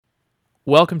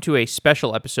Welcome to a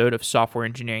special episode of Software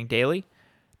Engineering Daily.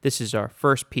 This is our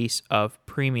first piece of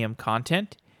premium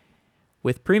content.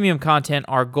 With premium content,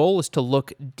 our goal is to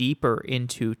look deeper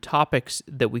into topics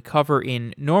that we cover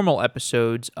in normal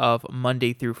episodes of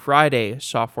Monday through Friday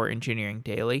Software Engineering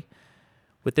Daily.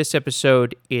 With this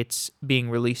episode, it's being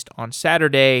released on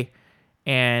Saturday,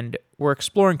 and we're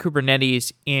exploring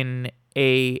Kubernetes in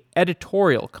an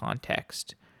editorial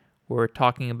context. We're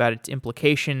talking about its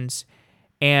implications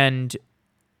and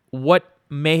what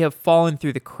may have fallen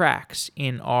through the cracks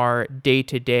in our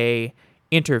day-to-day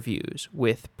interviews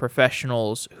with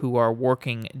professionals who are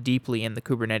working deeply in the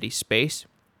Kubernetes space.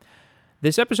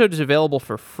 This episode is available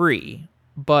for free,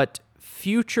 but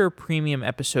future premium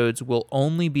episodes will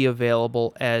only be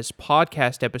available as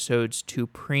podcast episodes to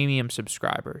premium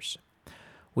subscribers.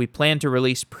 We plan to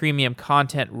release premium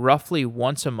content roughly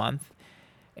once a month,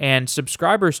 and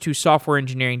subscribers to Software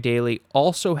Engineering Daily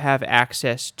also have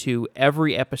access to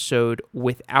every episode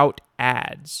without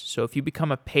ads. So if you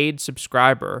become a paid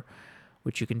subscriber,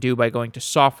 which you can do by going to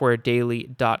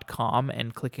softwaredaily.com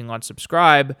and clicking on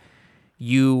subscribe,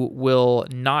 you will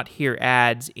not hear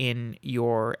ads in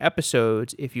your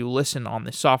episodes if you listen on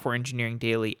the Software Engineering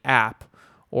Daily app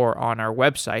or on our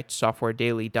website,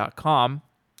 softwaredaily.com.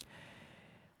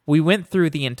 We went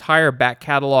through the entire back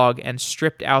catalog and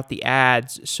stripped out the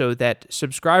ads so that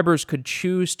subscribers could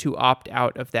choose to opt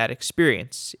out of that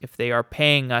experience. If they are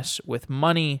paying us with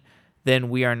money, then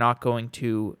we are not going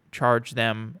to charge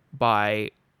them by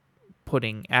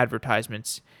putting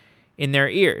advertisements in their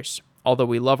ears, although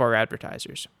we love our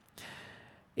advertisers.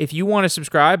 If you want to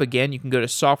subscribe, again, you can go to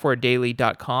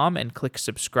softwaredaily.com and click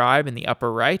subscribe in the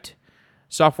upper right.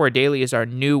 Software Daily is our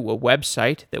new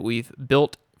website that we've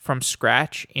built from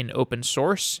scratch in open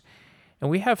source,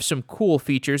 and we have some cool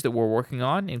features that we're working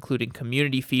on, including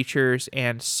community features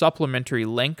and supplementary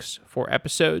links for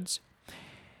episodes.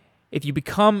 If you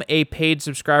become a paid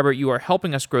subscriber, you are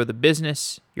helping us grow the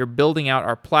business, you're building out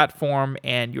our platform,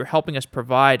 and you're helping us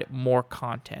provide more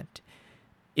content.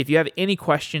 If you have any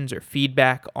questions or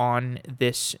feedback on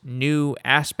this new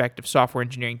aspect of Software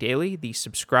Engineering Daily, the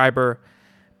subscriber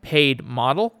paid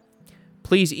model,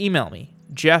 please email me,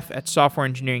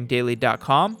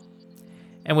 jeff@softwareengineeringdaily.com.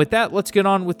 And with that, let's get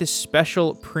on with this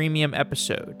special premium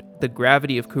episode, The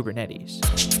Gravity of Kubernetes.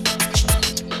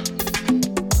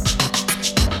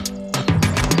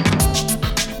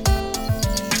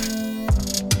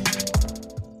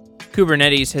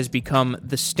 Kubernetes has become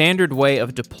the standard way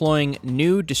of deploying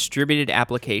new distributed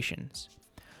applications.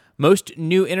 Most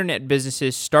new internet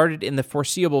businesses started in the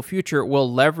foreseeable future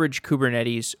will leverage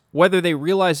Kubernetes, whether they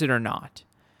realize it or not.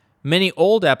 Many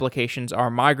old applications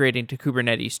are migrating to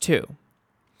Kubernetes too.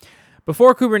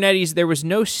 Before Kubernetes, there was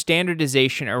no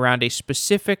standardization around a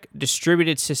specific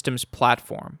distributed systems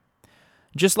platform.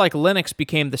 Just like Linux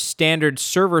became the standard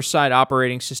server-side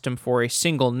operating system for a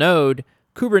single node,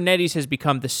 Kubernetes has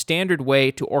become the standard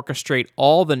way to orchestrate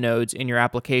all the nodes in your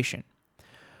application.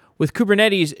 With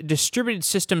Kubernetes, distributed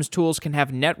systems tools can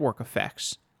have network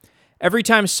effects. Every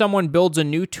time someone builds a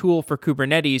new tool for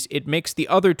Kubernetes, it makes the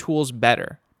other tools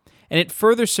better, and it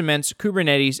further cements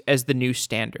Kubernetes as the new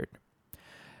standard.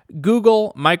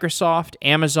 Google, Microsoft,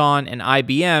 Amazon, and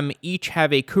IBM each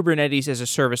have a Kubernetes as a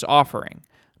service offering,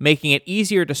 making it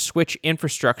easier to switch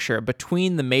infrastructure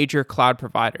between the major cloud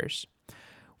providers.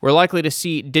 We're likely to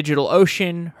see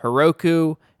DigitalOcean,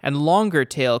 Heroku, and longer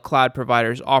tail cloud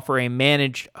providers offer a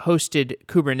managed hosted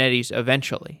Kubernetes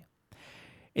eventually.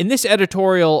 In this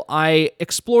editorial, I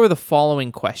explore the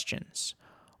following questions.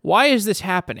 Why is this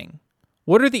happening?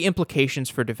 What are the implications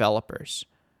for developers?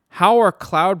 How are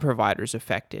cloud providers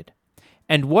affected?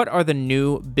 And what are the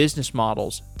new business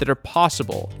models that are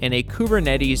possible in a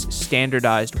Kubernetes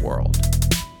standardized world?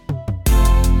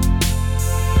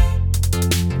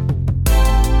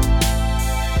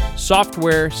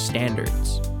 Software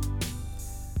standards.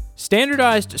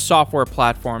 Standardized software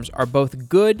platforms are both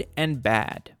good and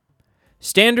bad.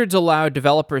 Standards allow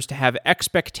developers to have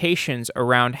expectations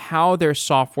around how their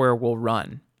software will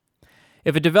run.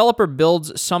 If a developer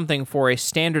builds something for a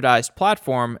standardized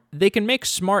platform, they can make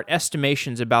smart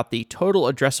estimations about the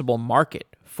total addressable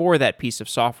market for that piece of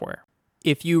software.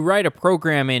 If you write a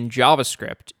program in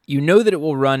JavaScript, you know that it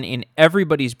will run in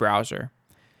everybody's browser.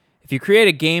 If you create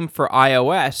a game for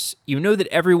iOS, you know that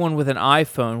everyone with an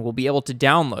iPhone will be able to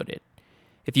download it.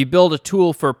 If you build a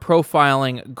tool for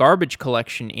profiling garbage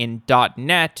collection in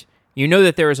 .NET, you know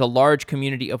that there is a large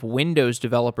community of Windows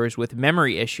developers with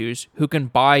memory issues who can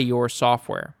buy your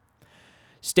software.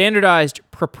 Standardized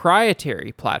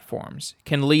proprietary platforms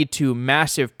can lead to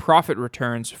massive profit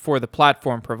returns for the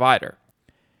platform provider.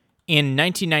 In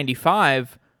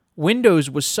 1995, Windows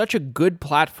was such a good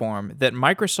platform that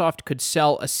Microsoft could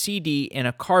sell a CD in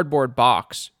a cardboard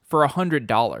box for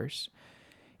 $100.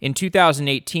 In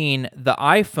 2018, the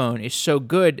iPhone is so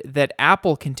good that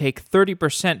Apple can take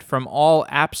 30% from all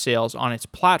app sales on its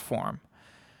platform.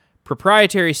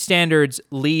 Proprietary standards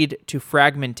lead to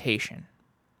fragmentation.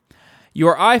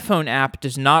 Your iPhone app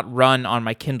does not run on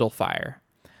my Kindle Fire.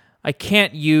 I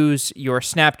can't use your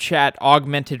Snapchat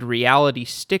augmented reality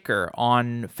sticker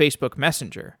on Facebook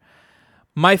Messenger.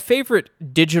 My favorite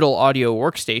digital audio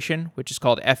workstation, which is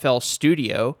called FL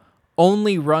Studio,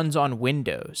 only runs on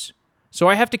Windows. So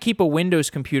I have to keep a Windows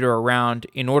computer around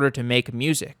in order to make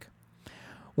music.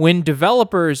 When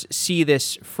developers see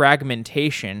this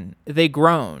fragmentation, they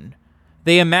groan.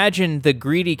 They imagine the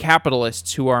greedy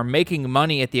capitalists who are making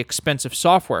money at the expense of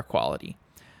software quality.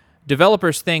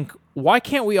 Developers think, why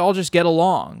can't we all just get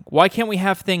along? Why can't we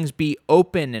have things be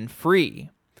open and free?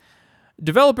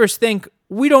 Developers think,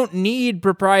 we don't need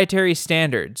proprietary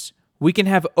standards. We can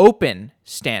have open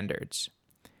standards.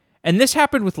 And this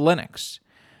happened with Linux.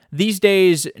 These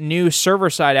days, new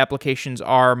server-side applications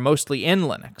are mostly in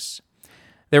Linux.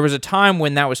 There was a time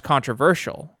when that was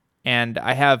controversial, and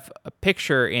I have a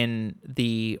picture in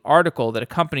the article that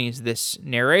accompanies this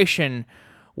narration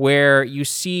where you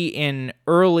see in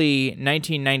early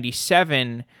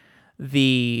 1997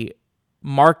 the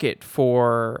market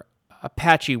for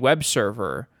Apache web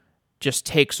server just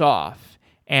takes off,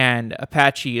 and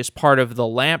Apache is part of the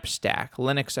LAMP stack,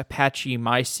 Linux, Apache,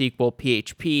 MySQL,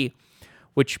 PHP,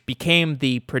 which became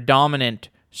the predominant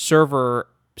server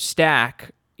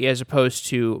stack as opposed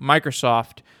to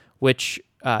Microsoft, which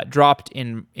dropped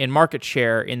in market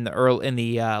share in the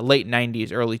late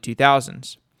 90s, early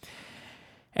 2000s.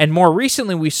 And more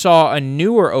recently, we saw a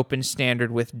newer open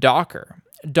standard with Docker.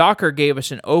 Docker gave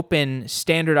us an open,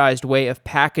 standardized way of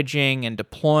packaging and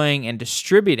deploying and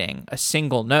distributing a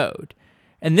single node.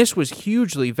 And this was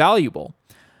hugely valuable.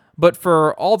 But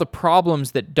for all the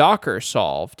problems that Docker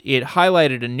solved, it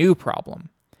highlighted a new problem.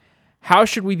 How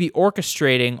should we be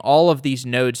orchestrating all of these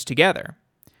nodes together?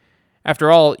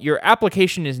 After all, your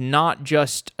application is not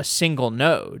just a single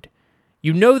node.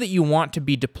 You know that you want to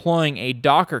be deploying a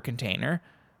Docker container,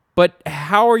 but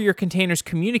how are your containers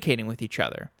communicating with each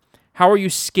other? How are you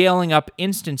scaling up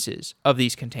instances of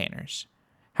these containers?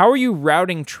 How are you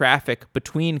routing traffic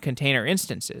between container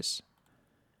instances?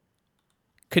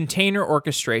 Container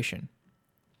orchestration.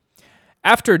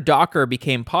 After Docker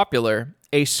became popular,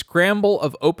 a scramble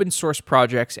of open source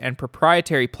projects and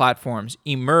proprietary platforms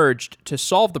emerged to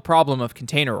solve the problem of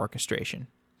container orchestration.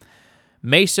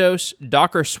 Mesos,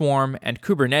 Docker Swarm, and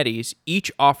Kubernetes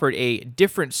each offered a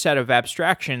different set of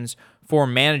abstractions for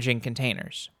managing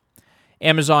containers.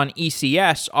 Amazon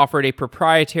ECS offered a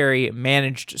proprietary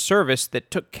managed service that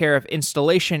took care of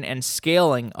installation and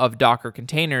scaling of Docker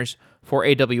containers for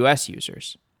AWS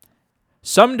users.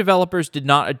 Some developers did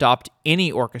not adopt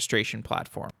any orchestration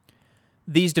platform.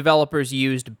 These developers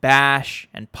used Bash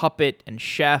and Puppet and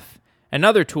Chef and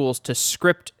other tools to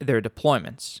script their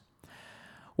deployments.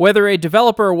 Whether a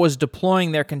developer was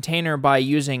deploying their container by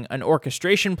using an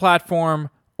orchestration platform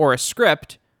or a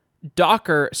script,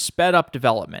 Docker sped up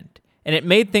development, and it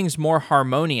made things more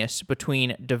harmonious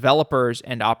between developers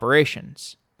and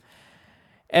operations.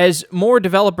 As more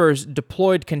developers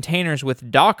deployed containers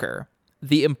with Docker,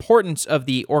 the importance of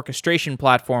the orchestration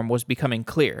platform was becoming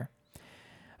clear.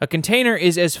 A container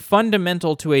is as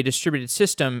fundamental to a distributed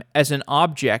system as an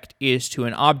object is to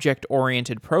an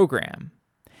object-oriented program.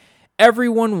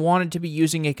 Everyone wanted to be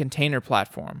using a container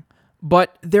platform,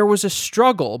 but there was a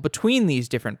struggle between these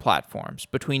different platforms,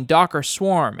 between Docker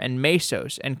Swarm and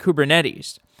Mesos and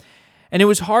Kubernetes, and it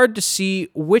was hard to see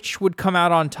which would come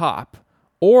out on top,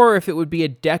 or if it would be a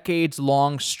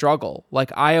decades-long struggle like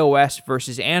iOS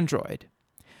versus Android.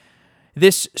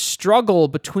 This struggle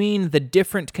between the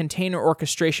different container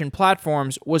orchestration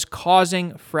platforms was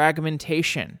causing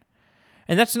fragmentation.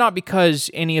 And that's not because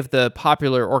any of the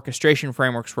popular orchestration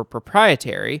frameworks were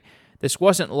proprietary. This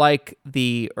wasn't like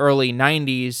the early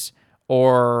 90s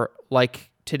or like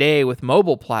today with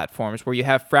mobile platforms where you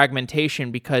have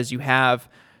fragmentation because you have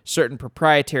certain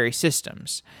proprietary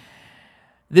systems.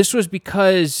 This was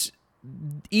because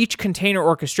each container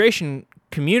orchestration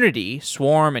community,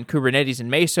 Swarm and Kubernetes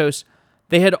and Mesos,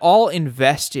 they had all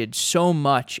invested so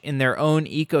much in their own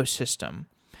ecosystem.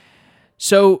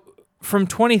 So from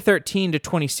 2013 to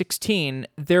 2016,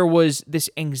 there was this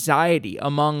anxiety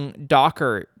among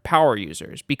Docker power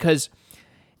users because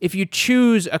if you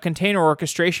choose a container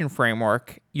orchestration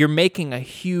framework, you're making a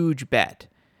huge bet.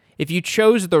 If you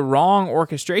chose the wrong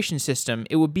orchestration system,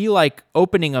 it would be like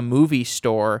opening a movie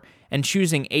store and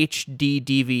choosing HD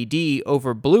DVD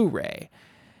over Blu-ray.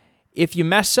 if you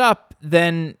mess up,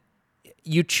 then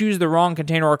you choose the wrong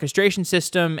container orchestration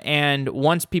system, and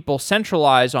once people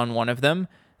centralize on one of them,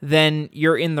 then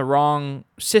you're in the wrong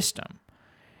system.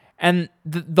 And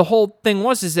the whole thing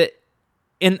is that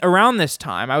around this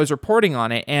time, I was reporting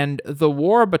on it, and the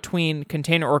war between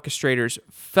container orchestrators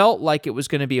felt like it was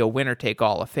going to be a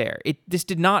winner-take-all affair. This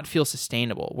did not feel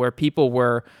sustainable, where people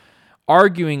were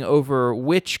arguing over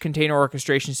which container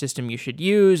orchestration system you should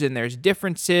use, and there's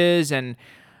differences, and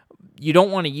you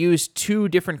don't want to use two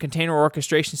different container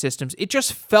orchestration systems. It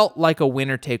just felt like a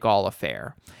winner-take-all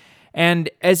affair. And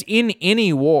as in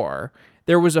any war,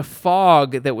 there was a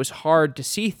fog that was hard to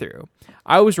see through.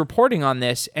 I was reporting on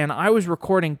this, and I was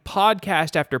recording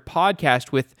podcast after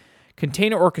podcast with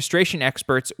container orchestration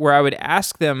experts where I would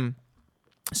ask them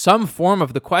some form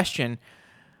of the question,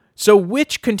 so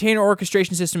which container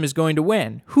orchestration system is going to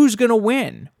win? Who's going to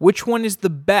win? Which one is the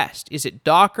best? Is it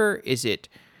Docker? Is it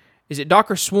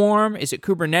Docker Swarm? Is it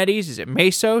Kubernetes? Is it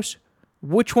Mesos?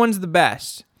 Which one's the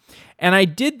best? And I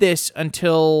did this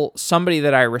until somebody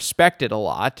that I respected a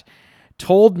lot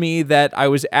told me that I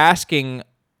was asking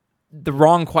the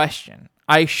wrong question.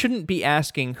 I shouldn't be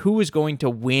asking who is going to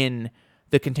win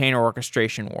the container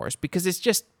orchestration wars, because it's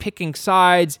just picking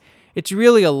sides. It's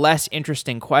really a less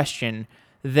interesting question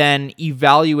than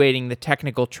evaluating the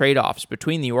technical trade-offs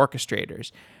between the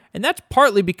orchestrators. And that's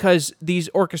partly because these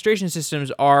orchestration systems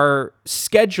are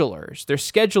schedulers. They're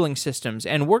scheduling systems,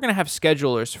 and we're going to have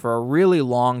schedulers for a really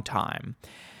long time.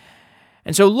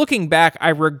 And so looking back, I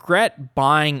regret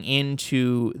buying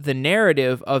into the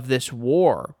narrative of this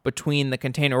war between the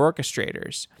container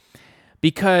orchestrators,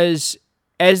 because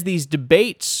as these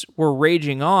debates were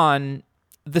raging on,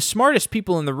 the smartest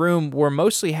people in the room were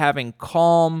mostly having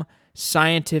calm,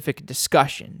 scientific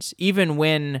discussions, even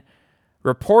when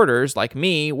reporters like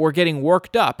me were getting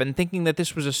worked up and thinking that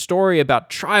this was a story about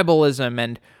tribalism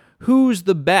and who's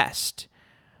the best.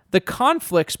 The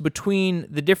conflicts between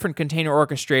the different container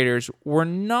orchestrators were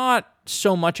not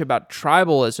so much about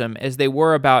tribalism as they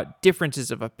were about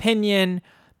differences of opinion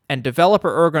and developer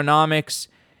ergonomics.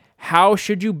 How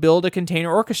should you build a container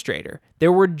orchestrator?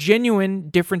 There were genuine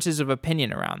differences of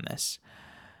opinion around this.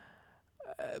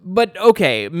 But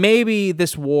okay, maybe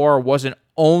this war wasn't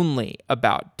only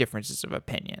about differences of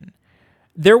opinion.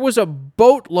 There was a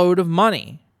boatload of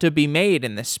money to be made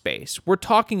in this space. We're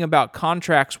talking about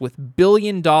contracts with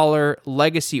billion-dollar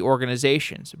legacy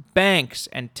organizations, banks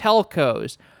and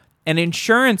telcos and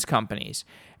insurance companies.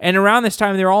 And around this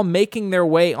time, they're all making their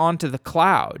way onto the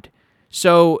cloud.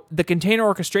 So the container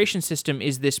orchestration system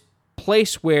is this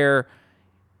place where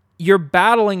you're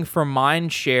battling for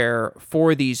mind share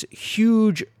for these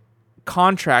huge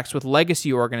contracts with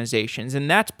legacy organizations. And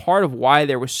that's part of why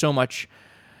there was so much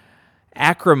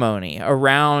acrimony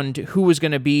around who was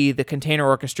going to be the container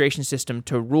orchestration system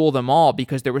to rule them all,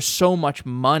 because there was so much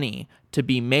money to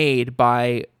be made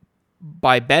by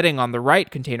betting on the right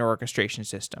container orchestration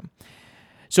system.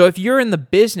 So if you're in the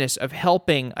business of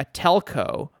helping a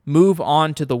telco move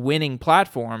on to the winning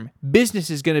platform, business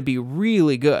is going to be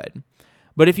really good.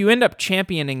 But if you end up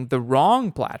championing the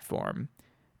wrong platform,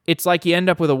 it's like you end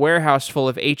up with a warehouse full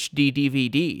of HD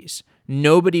DVDs.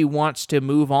 Nobody wants to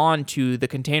move on to the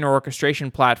container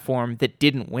orchestration platform that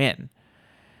didn't win.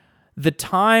 The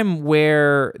time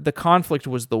where the conflict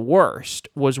was the worst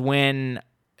was when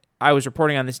I was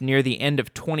reporting on this near the end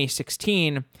of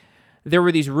 2016. There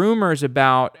were these rumors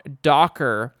about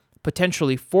Docker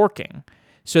potentially forking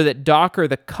so that Docker,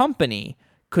 the company,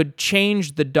 could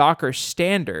change the Docker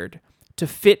standard to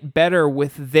fit better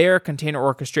with their container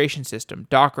orchestration system,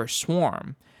 Docker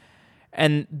Swarm.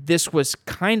 And this was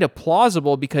kind of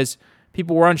plausible because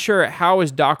people were unsure, how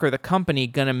is Docker, the company,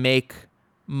 going to make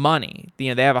money? They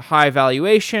have a high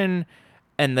valuation,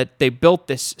 and that they built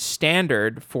this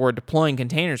standard for deploying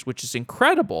containers, which is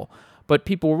incredible. But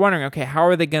people were wondering, okay, how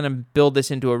are they going to build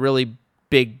this into a really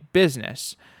big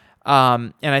business?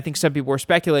 And I think some people were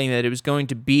speculating that it was going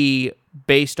to be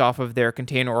based off of their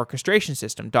container orchestration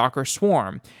system, Docker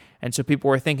Swarm. And so people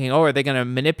were thinking, oh, are they going to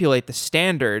manipulate the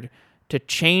standard to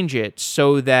change it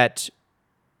so that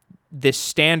this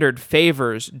standard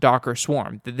favors Docker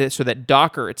Swarm, so that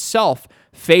Docker itself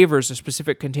favors a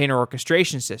specific container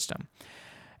orchestration system?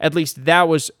 At least that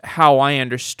was how I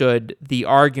understood the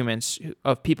arguments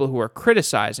of people who are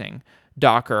criticizing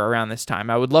Docker around this time.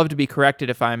 I would love to be corrected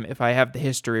if I have the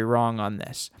history wrong on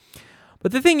this.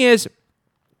 But the thing is,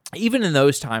 even in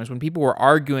those times when people were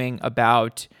arguing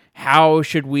about how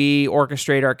should we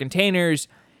orchestrate our containers,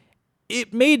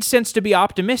 it made sense to be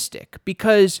optimistic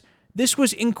because this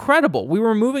was incredible. We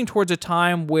were moving towards a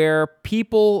time where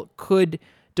people could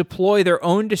deploy their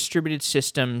own distributed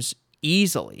systems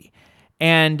easily.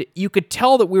 And you could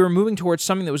tell that we were moving towards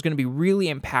something that was going to be really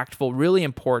impactful, really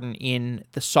important in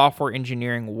the software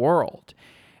engineering world.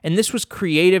 And this was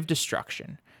creative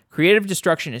destruction. Creative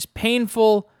destruction is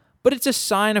painful, but it's a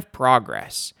sign of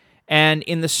progress. And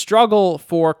in the struggle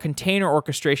for container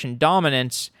orchestration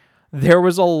dominance, there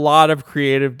was a lot of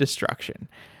creative destruction.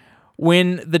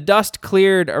 When the dust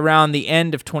cleared around the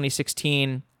end of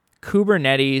 2016,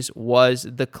 Kubernetes was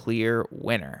the clear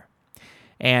winner.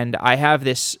 And I have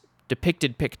this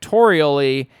depicted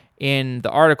pictorially in the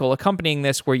article accompanying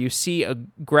this, where you see a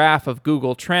graph of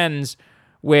Google Trends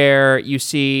where you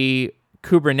see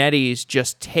Kubernetes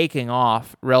just taking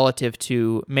off relative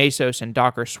to Mesos and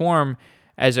Docker Swarm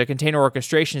as a container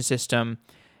orchestration system.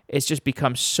 It's just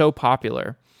become so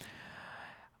popular.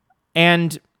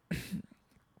 And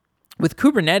with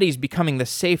Kubernetes becoming the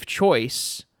safe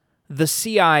choice, the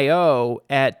CIO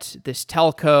at this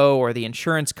telco or the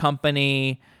insurance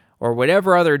company or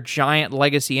whatever other giant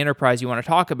legacy enterprise you want to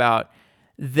talk about,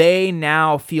 they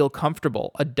now feel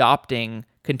comfortable adopting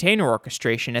container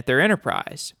orchestration at their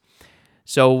enterprise.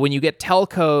 So when you get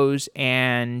telcos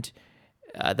and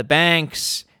the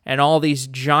banks and all these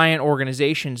giant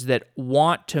organizations that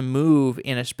want to move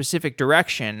in a specific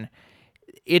direction,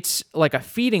 it's like a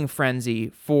feeding frenzy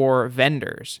for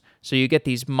vendors. So you get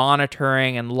these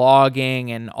monitoring and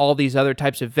logging and all these other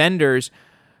types of vendors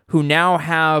who now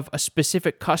have a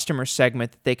specific customer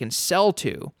segment that they can sell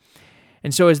to.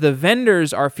 And so as the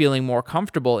vendors are feeling more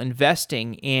comfortable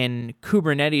investing in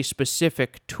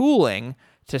Kubernetes-specific tooling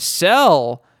to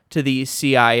sell to these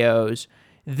CIOs,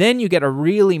 then you get a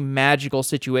really magical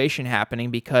situation happening,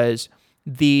 because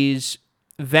these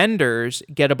vendors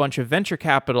get a bunch of venture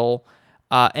capital,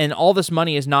 and all this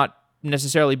money is not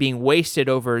necessarily being wasted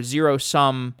over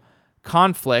zero-sum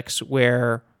conflicts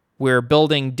where we're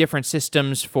building different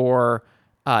systems for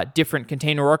different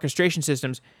container orchestration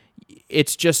systems.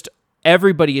 It's just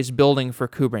everybody is building for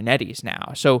Kubernetes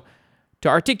now. So to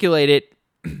articulate it,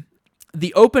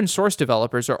 the open source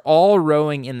developers are all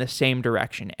rowing in the same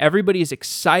direction. Everybody is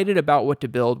excited about what to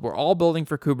build. We're all building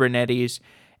for Kubernetes,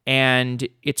 and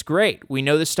it's great. We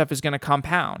know this stuff is going to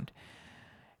compound.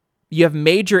 You have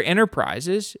major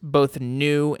enterprises, both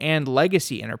new and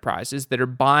legacy enterprises, that are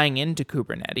buying into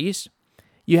Kubernetes.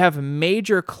 You have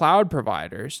major cloud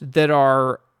providers that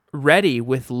are ready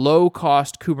with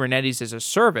low-cost Kubernetes as a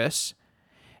service.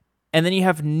 And then you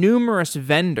have numerous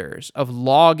vendors of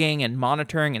logging and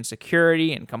monitoring and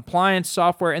security and compliance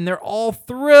software, and they're all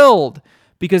thrilled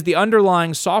because the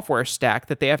underlying software stack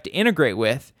that they have to integrate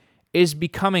with is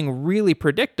becoming really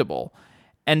predictable.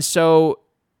 And so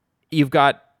you've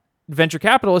got venture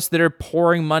capitalists that are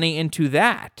pouring money into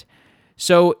that.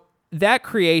 So that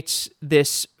creates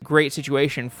this great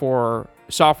situation for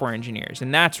software engineers,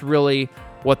 and that's really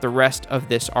what the rest of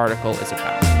this article is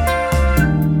about.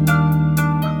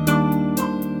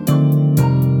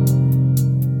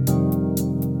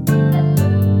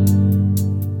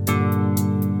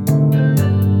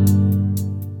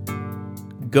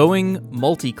 Going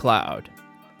multi-cloud.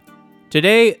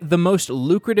 Today, the most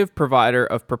lucrative provider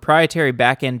of proprietary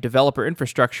backend developer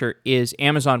infrastructure is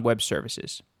Amazon Web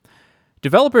Services.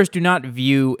 Developers do not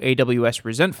view AWS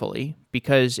resentfully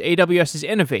because AWS is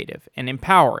innovative and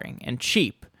empowering and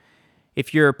cheap.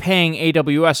 If you're paying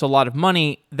AWS a lot of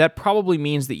money, that probably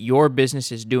means that your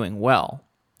business is doing well.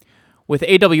 With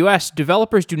AWS,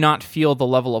 developers do not feel the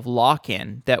level of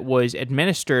lock-in that was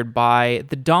administered by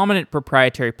the dominant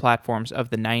proprietary platforms of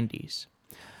the 90s.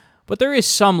 But there is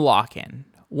some lock-in.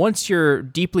 Once you're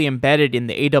deeply embedded in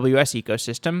the AWS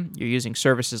ecosystem, you're using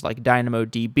services like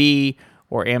DynamoDB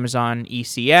or Amazon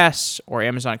ECS or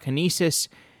Amazon Kinesis,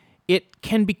 it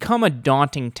can become a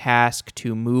daunting task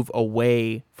to move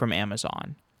away from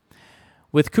Amazon.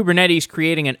 With Kubernetes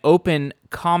creating an open,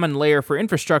 common layer for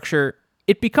infrastructure,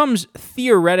 it becomes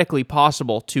theoretically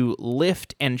possible to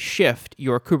lift and shift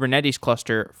your Kubernetes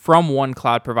cluster from one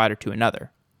cloud provider to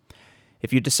another.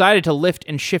 If you decided to lift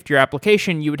and shift your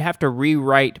application, you would have to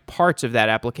rewrite parts of that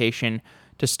application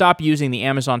to stop using the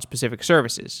Amazon-specific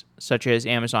services, such as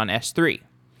Amazon S3.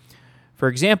 For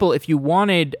example, if you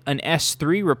wanted an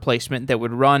S3 replacement that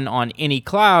would run on any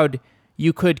cloud,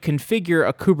 you could configure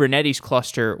a Kubernetes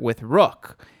cluster with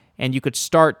Rook, and you could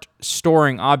start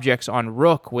storing objects on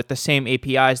Rook with the same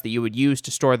APIs that you would use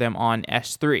to store them on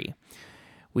S3.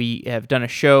 We have done a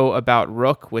show about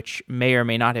Rook, which may or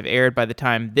may not have aired by the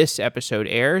time this episode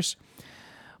airs,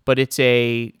 but it's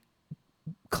a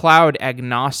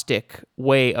cloud-agnostic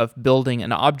way of building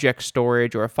an object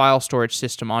storage or a file storage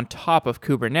system on top of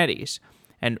Kubernetes.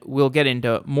 And we'll get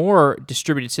into more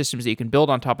distributed systems that you can build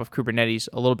on top of Kubernetes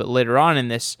a little bit later on in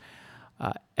this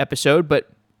episode, but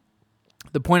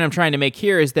The point I'm trying to make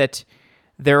here is that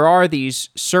there are these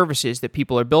services that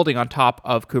people are building on top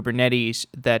of Kubernetes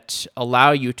that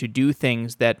allow you to do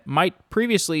things that might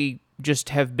previously just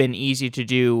have been easy to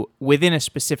do within a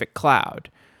specific cloud.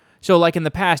 So like in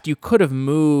the past, you could have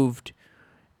moved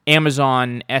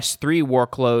Amazon S3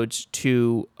 workloads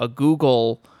to a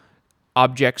Google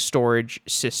object storage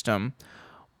system,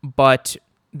 but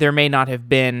there may not have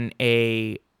been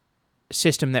a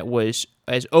system that was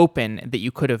as open that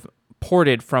you could have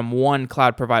ported from one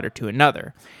cloud provider to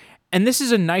another. And this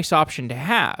is a nice option to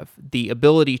have, the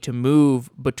ability to move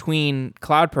between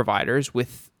cloud providers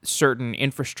with certain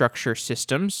infrastructure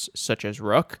systems, such as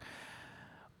Rook.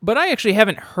 But I actually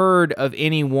haven't heard of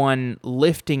anyone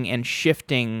lifting and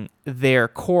shifting their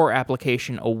core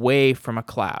application away from a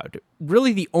cloud.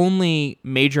 Really, the only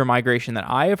major migration that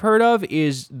I have heard of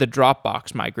is the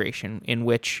Dropbox migration, in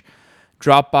which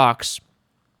Dropbox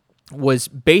was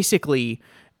basically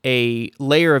a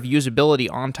layer of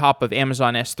usability on top of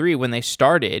Amazon S3 when they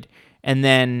started, and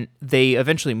then they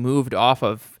eventually moved off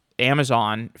of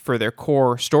Amazon for their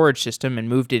core storage system and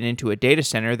moved it into a data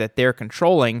center that they're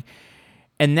controlling.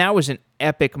 And that was an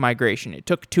epic migration. It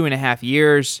took 2.5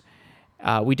 years.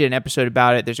 We did an episode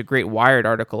about it. There's a great Wired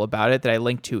article about it that I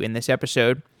linked to in this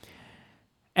episode.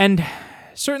 And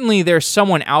certainly there's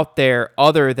someone out there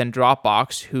other than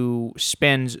Dropbox who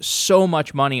spends so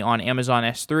much money on Amazon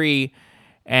S3,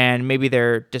 and maybe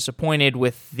they're disappointed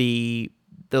with the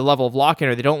level of lock-in,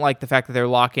 or they don't like the fact that they're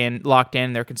locked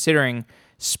in. They're considering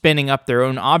spinning up their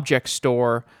own object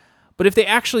store. But if they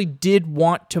actually did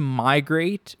want to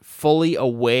migrate fully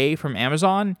away from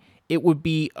Amazon, it would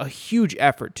be a huge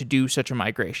effort to do such a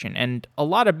migration. And a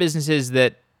lot of businesses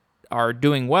that are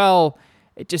doing well,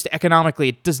 it just economically,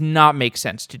 it does not make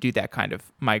sense to do that kind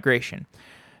of migration.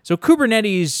 So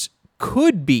Kubernetes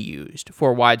could be used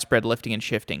for widespread lifting and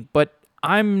shifting, but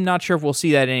I'm not sure if we'll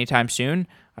see that anytime soon.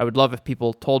 I would love if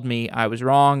people told me I was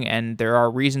wrong, and there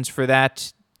are reasons for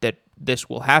that this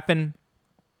will happen.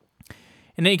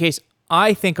 In any case,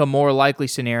 I think a more likely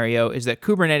scenario is that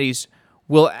Kubernetes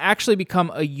will actually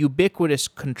become a ubiquitous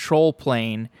control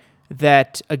plane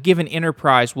that a given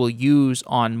enterprise will use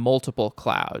on multiple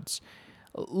clouds.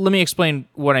 Let me explain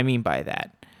what I mean by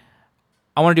that.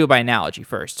 I want to do it by analogy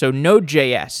first. So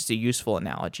Node.js is a useful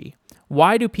analogy.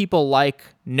 Why do people like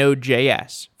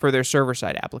Node.js for their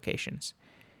server-side applications?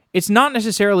 It's not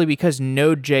necessarily because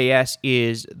Node.js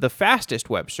is the fastest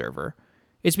web server.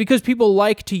 It's because people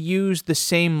like to use the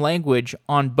same language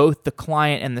on both the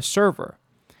client and the server.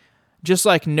 Just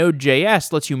like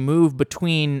Node.js lets you move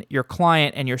between your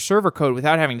client and your server code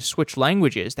without having to switch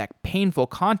languages, that painful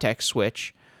context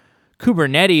switch,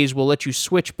 Kubernetes will let you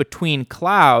switch between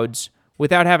clouds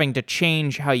without having to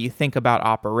change how you think about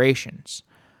operations.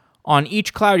 On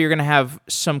each cloud, you're going to have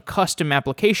some custom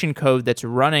application code that's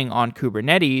running on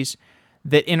Kubernetes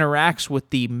that interacts with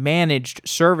the managed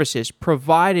services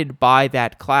provided by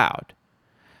that cloud.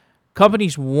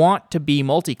 Companies want to be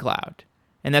multi-cloud,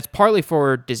 and that's partly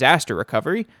for disaster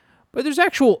recovery, but there's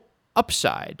actual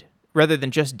upside rather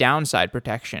than just downside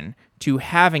protection to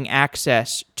having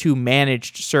access to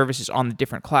managed services on the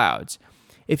different clouds.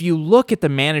 If you look at the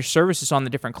managed services on the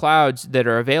different clouds that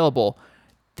are available,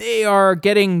 they are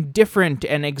getting different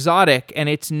and exotic, and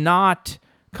it's not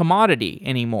commodity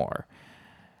anymore.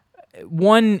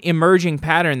 One emerging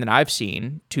pattern that I've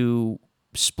seen to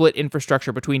split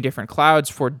infrastructure between different clouds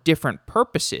for different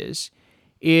purposes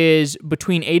is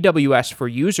between AWS for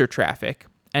user traffic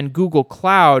and Google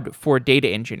Cloud for data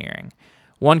engineering.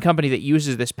 One company that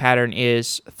uses this pattern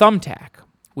is Thumbtack.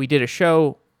 We did a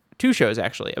show, 2 shows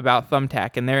actually, about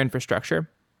Thumbtack and their infrastructure.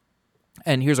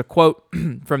 And here's a quote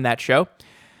from that show.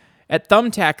 At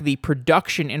Thumbtack, the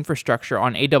production infrastructure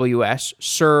on AWS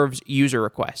serves user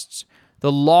requests.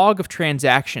 The log of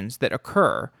transactions that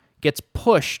occur gets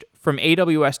pushed from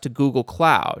AWS to Google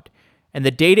Cloud, and the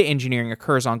data engineering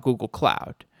occurs on Google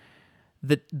Cloud.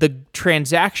 The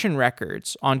transaction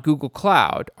records on Google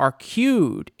Cloud are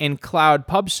queued in Cloud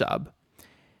PubSub,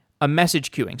 a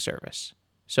message queuing service.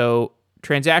 So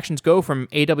transactions go from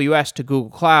AWS to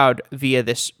Google Cloud via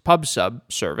this PubSub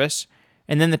service,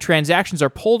 and then the transactions are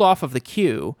pulled off of the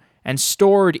queue and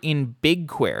stored in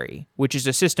BigQuery, which is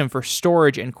a system for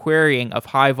storage and querying of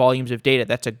high volumes of data.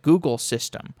 That's a Google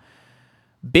system.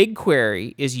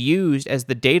 BigQuery is used as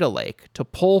the data lake to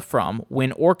pull from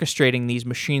when orchestrating these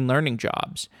machine learning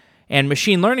jobs. And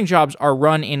machine learning jobs are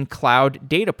run in Cloud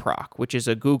Dataproc, which is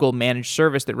a Google managed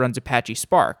service that runs Apache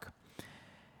Spark.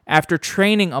 After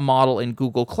training a model in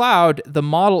Google Cloud, the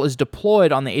model is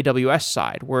deployed on the AWS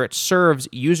side, where it serves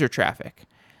user traffic.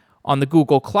 On the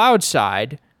Google Cloud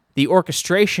side, the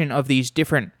orchestration of these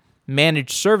different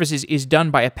managed services is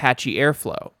done by Apache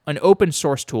Airflow, an open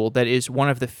source tool that is one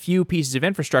of the few pieces of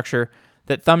infrastructure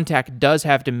that Thumbtack does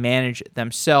have to manage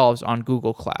themselves on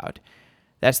Google Cloud.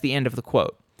 That's the end of the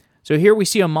quote. So here we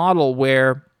see a model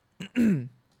where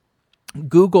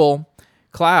Google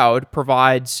Cloud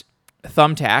provides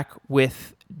Thumbtack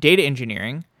with data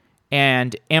engineering,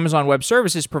 and Amazon Web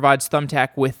Services provides Thumbtack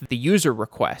with the user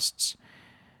requests.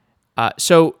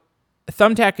 So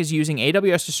Thumbtack is using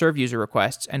AWS to serve user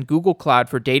requests and Google Cloud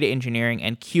for data engineering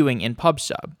and queuing in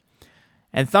PubSub.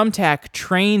 And Thumbtack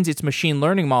trains its machine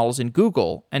learning models in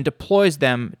Google and deploys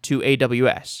them to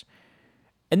AWS.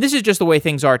 And this is just the way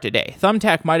things are today.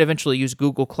 Thumbtack might eventually use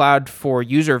Google Cloud for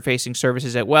user-facing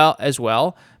services as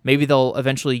well. Maybe they'll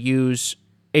eventually use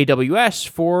AWS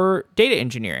for data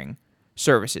engineering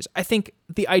services. I think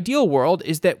the ideal world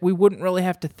is that we wouldn't really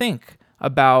have to think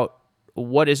about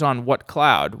what is on what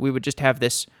cloud. We would just have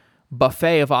this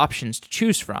buffet of options to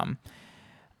choose from.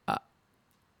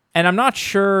 And I'm not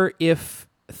sure if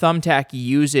Thumbtack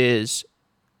uses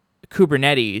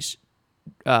Kubernetes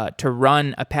to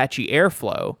run Apache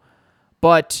Airflow,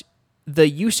 but the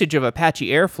usage of Apache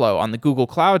Airflow on the Google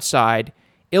Cloud side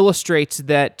illustrates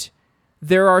that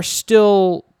there are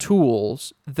still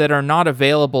tools that are not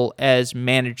available as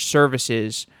managed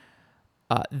services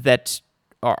that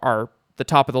are the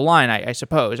top of the line, I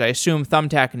suppose. I assume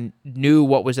Thumbtack knew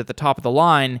what was at the top of the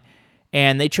line,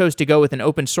 and they chose to go with an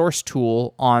open source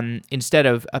tool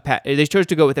they chose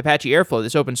to go with Apache Airflow,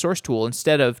 this open source tool,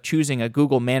 instead of choosing a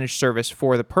Google managed service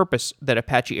for the purpose that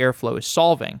Apache Airflow is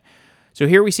solving. So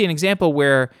here we see an example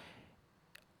where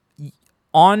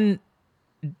on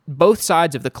both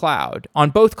sides of the cloud, on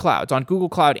both clouds, on Google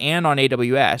Cloud and on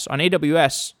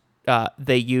AWS,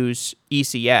 they use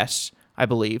ECS, I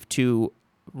believe, to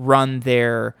run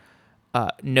their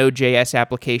Node.js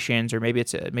applications, or maybe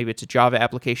it's a Java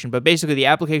application, but basically the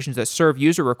applications that serve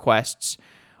user requests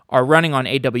are running on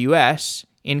AWS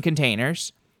in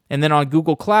containers, and then on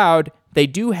Google Cloud, they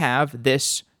do have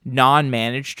this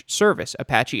non-managed service,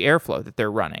 Apache Airflow, that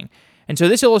they're running. And so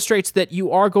this illustrates that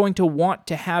you are going to want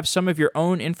to have some of your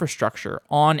own infrastructure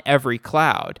on every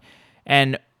cloud.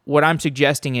 And what I'm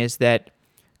suggesting is that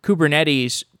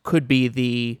Kubernetes could be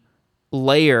the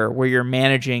layer where you're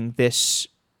managing this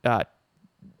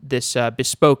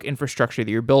bespoke infrastructure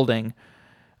that you're building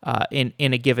in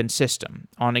a given system,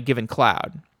 on a given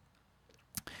cloud.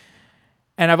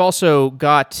 And I've also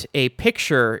got a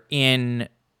picture in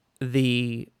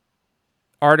the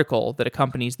article that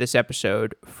accompanies this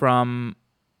episode from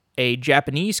a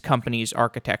Japanese company's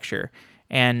architecture.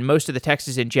 And most of the text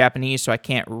is in Japanese, so I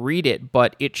can't read it,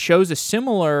 but it shows a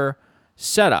similar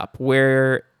setup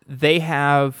where they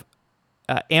have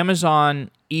Amazon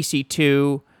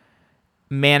EC2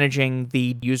 managing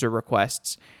the user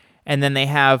requests, and then they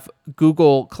have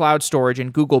Google Cloud Storage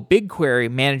and Google BigQuery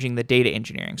managing the data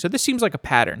engineering. So this seems like a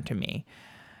pattern to me.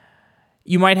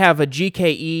 You might have a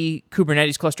GKE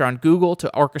Kubernetes cluster on Google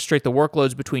to orchestrate the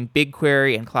workloads between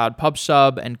BigQuery and Cloud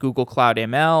PubSub and Google Cloud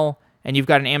ML, and you've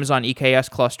got an Amazon EKS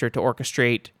cluster to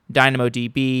orchestrate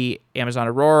DynamoDB, Amazon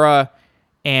Aurora,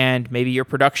 and maybe your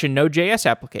production Node.js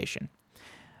application.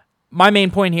 My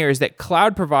main point here is that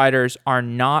cloud providers are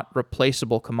not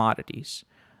replaceable commodities.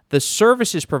 The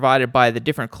services provided by the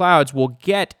different clouds will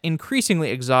get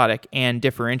increasingly exotic and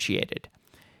differentiated.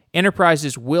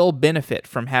 Enterprises will benefit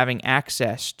from having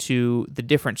access to the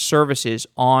different services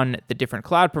on the different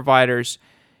cloud providers.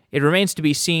 It remains to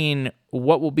be seen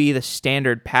what will be the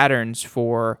standard patterns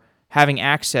for having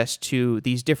access to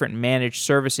these different managed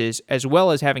services, as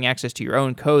well as having access to your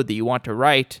own code that you want to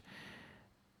write.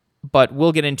 But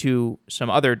we'll get into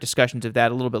some other discussions of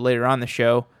that a little bit later on in the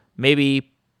show.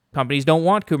 Maybe companies don't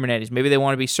want Kubernetes. Maybe they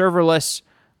want to be serverless,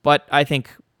 but I think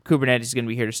Kubernetes is going to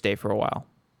be here to stay for a while.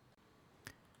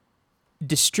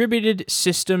 Distributed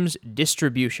systems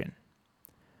distribution.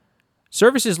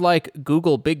 Services like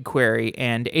Google BigQuery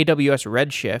and AWS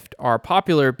Redshift are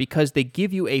popular because they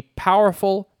give you a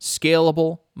powerful,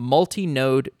 scalable,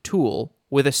 multi-node tool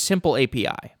with a simple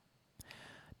API.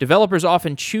 Developers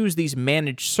often choose these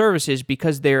managed services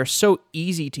because they are so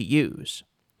easy to use.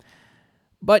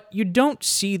 But you don't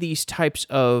see these types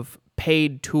of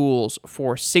paid tools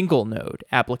for single-node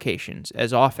applications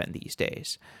as often these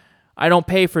days. I don't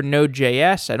pay for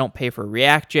Node.js, I don't pay for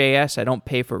React.js, I don't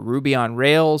pay for Ruby on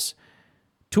Rails.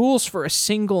 Tools for a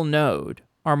single node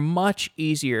are much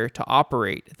easier to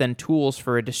operate than tools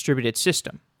for a distributed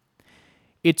system.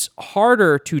 It's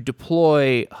harder to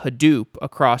deploy Hadoop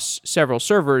across several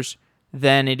servers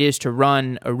than it is to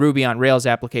run a Ruby on Rails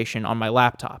application on my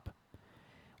laptop.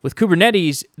 With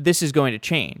Kubernetes, this is going to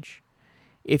change.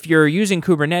 If you're using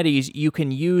Kubernetes, you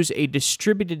can use a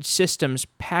distributed systems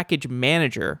package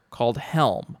manager called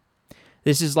Helm.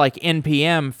 This is like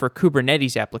NPM for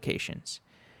Kubernetes applications.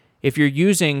 If you're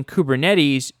using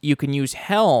Kubernetes, you can use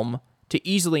Helm to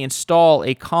easily install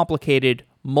a complicated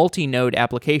multi-node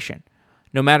application,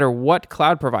 no matter what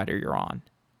cloud provider you're on.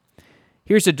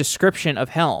 Here's a description of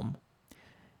Helm.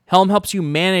 Helm helps you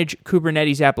manage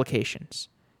Kubernetes applications.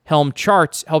 Helm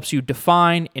Charts helps you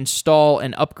define, install,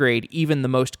 and upgrade even the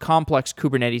most complex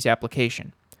Kubernetes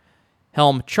application.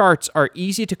 Helm Charts are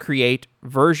easy to create,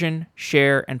 version,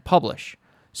 share, and publish.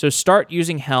 So start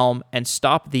using Helm and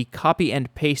stop the copy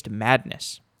and paste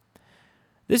madness.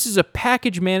 This is a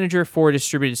package manager for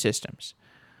distributed systems.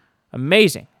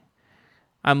 Amazing.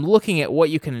 I'm looking at what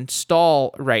you can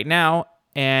install right now,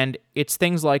 and it's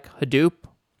things like Hadoop,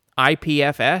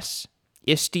 IPFS,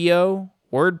 Istio,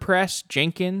 WordPress,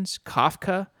 Jenkins,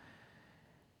 Kafka.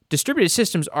 Distributed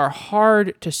systems are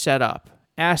hard to set up.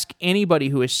 Ask anybody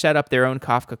who has set up their own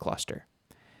Kafka cluster.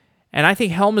 And I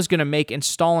think Helm is going to make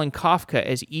installing Kafka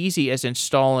as easy as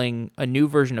installing a new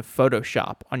version of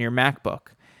Photoshop on your MacBook.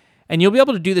 And you'll be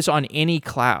able to do this on any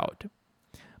cloud.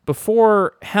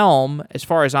 Before Helm, as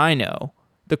far as I know,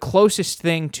 the closest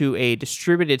thing to a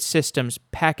distributed systems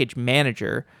package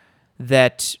manager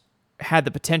that had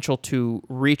the potential to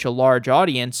reach a large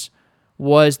audience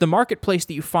was the marketplace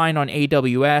that you find on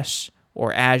AWS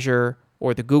or Azure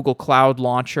or the Google Cloud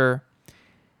Launcher.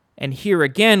 And here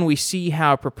again, we see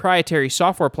how proprietary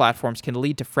software platforms can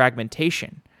lead to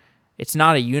fragmentation. It's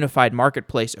not a unified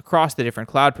marketplace across the different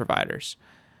cloud providers.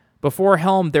 Before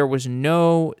Helm, there was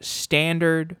no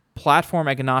standard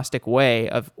platform-agnostic way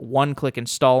of one-click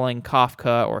installing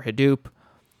Kafka or Hadoop.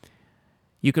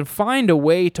 You can find a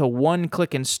way to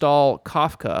one-click install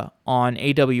Kafka on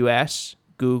AWS,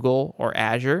 Google, or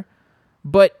Azure,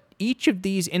 but each of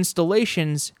these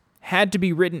installations had to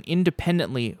be written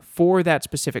independently for that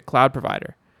specific cloud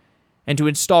provider. And to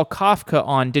install Kafka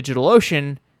on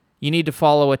DigitalOcean, you need to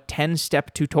follow a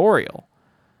 10-step tutorial.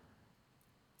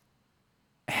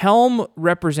 Helm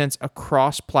represents a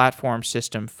cross-platform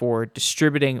system for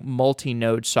distributing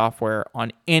multi-node software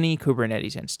on any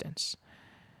Kubernetes instance.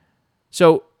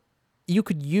 So you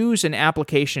could use an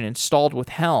application installed with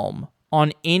Helm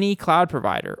on any cloud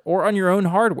provider or on your own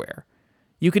hardware.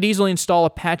 You could easily install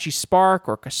Apache Spark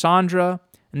or Cassandra,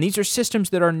 and these are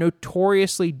systems that are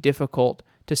notoriously difficult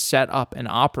to set up and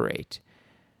operate.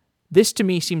 This to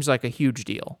me seems like a huge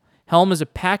deal. Helm is a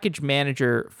package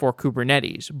manager for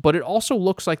Kubernetes, but it also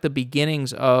looks like the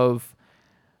beginnings of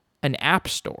an app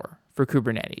store for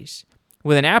Kubernetes.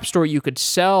 With an app store, you could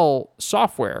sell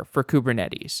software for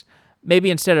Kubernetes.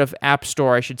 Maybe instead of app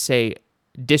store, I should say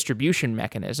distribution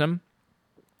mechanism.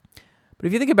 But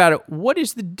if you think about it, what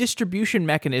is the distribution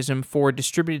mechanism for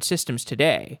distributed systems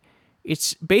today?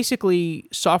 It's basically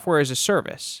software as a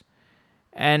service.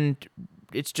 And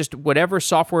it's just whatever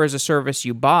software as a service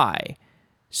you buy.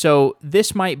 So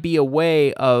this might be a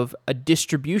way of a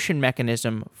distribution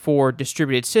mechanism for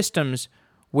distributed systems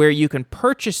where you can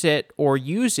purchase it or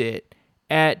use it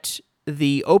at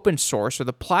the open source or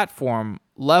the platform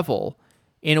level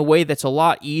in a way that's a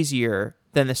lot easier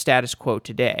than the status quo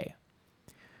today.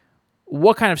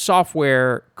 What kind of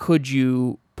software could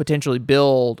you potentially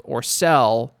build or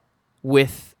sell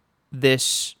with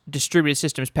this distributed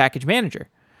systems package manager?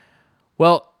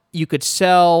 Well, you could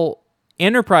sell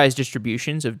enterprise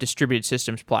distributions of distributed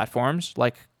systems platforms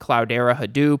like Cloudera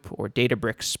Hadoop or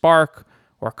Databricks Spark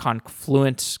or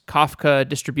Confluent Kafka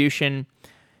distribution.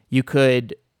 You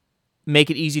could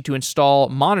make it easy to install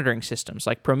monitoring systems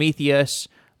like Prometheus,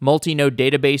 multi-node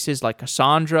databases like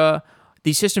Cassandra,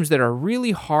 these systems that are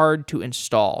really hard to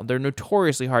install. They're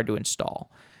notoriously hard to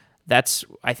install. That's,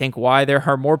 I think, why there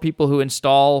are more people who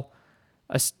install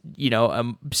a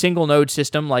single node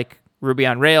system like Ruby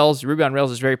on Rails. Ruby on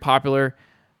Rails is very popular.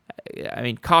 I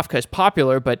mean, Kafka is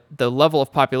popular, but the level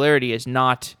of popularity is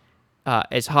not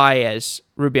as high as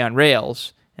Ruby on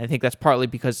Rails. And I think that's partly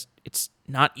because it's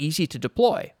not easy to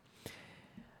deploy.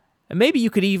 And maybe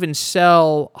you could even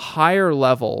sell higher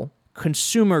level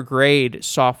consumer-grade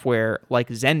software like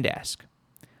Zendesk.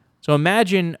 So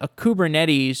imagine a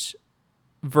Kubernetes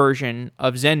version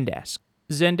of Zendesk.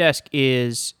 Zendesk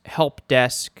is help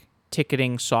desk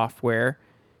ticketing software.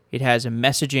 It has a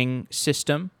messaging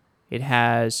system. It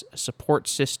has a support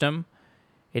system.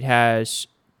 It has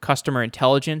customer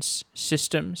intelligence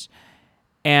systems.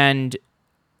 And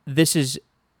this is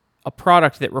a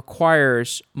product that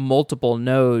requires multiple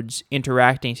nodes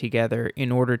interacting together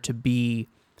in order to be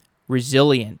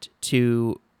resilient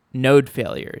to node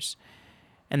failures.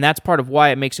 And that's part of why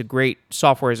it makes a great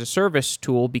software as a service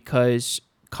tool, because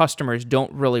customers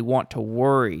don't really want to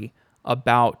worry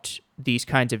about these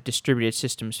kinds of distributed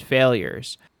systems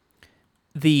failures.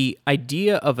 The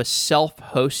idea of a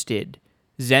self-hosted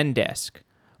Zendesk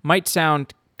might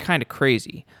sound kind of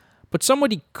crazy, but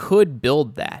somebody could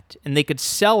build that, and they could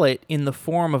sell it in the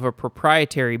form of a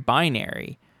proprietary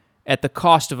binary at the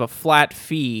cost of a flat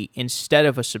fee instead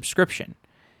of a subscription.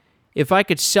 If I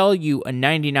could sell you a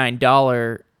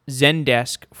 $99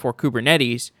 Zendesk for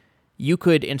Kubernetes, you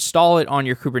could install it on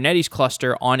your Kubernetes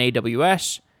cluster on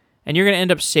AWS, and you're going to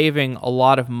end up saving a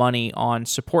lot of money on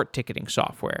support ticketing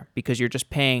software because you're just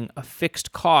paying a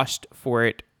fixed cost for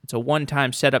it. It's a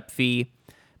one-time setup fee.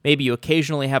 Maybe you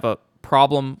occasionally have a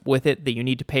problem with it that you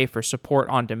need to pay for support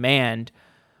on demand,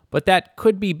 but that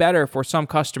could be better for some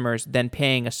customers than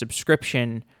paying a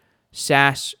subscription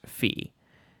SaaS fee.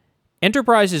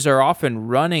 Enterprises are often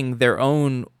running their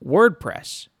own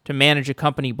WordPress to manage a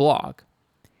company blog.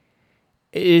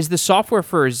 Is the software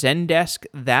for Zendesk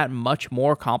that much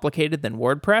more complicated than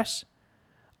WordPress?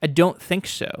 I don't think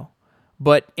so.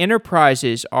 But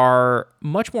enterprises are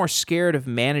much more scared of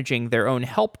managing their own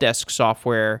help desk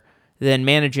software than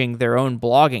managing their own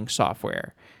blogging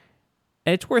software.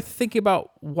 And it's worth thinking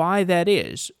about why that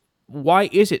is. Why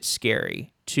is it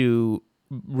scary to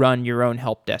run your own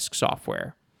help desk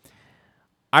software?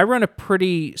 I run a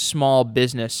pretty small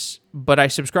business, but I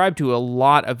subscribe to a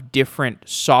lot of different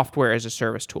software as a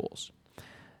service tools.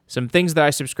 Some things that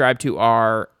I subscribe to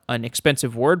are an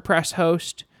expensive WordPress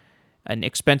host, an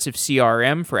expensive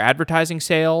CRM for advertising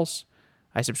sales.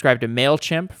 I subscribe to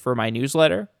MailChimp for my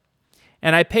newsletter.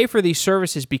 And I pay for these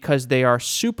services because they are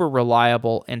super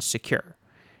reliable and secure.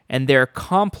 And they're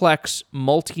complex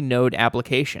multi-node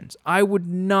applications. I would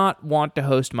not want to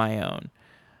host my own.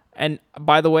 And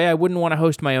by the way, I wouldn't want to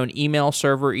host my own email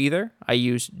server either. I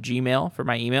use Gmail for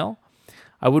my email.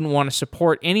 I wouldn't want to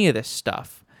support any of this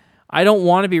stuff. I don't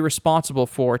want to be responsible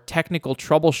for technical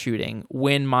troubleshooting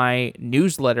when my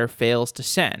newsletter fails to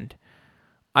send.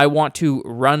 I want to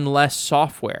run less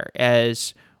software,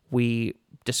 as we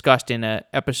discussed in an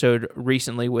episode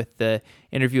recently with the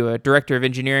interview of a director of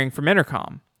engineering from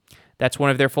Intercom. That's one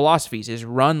of their philosophies, is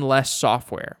run less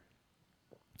software.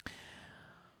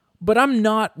 But I'm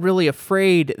not really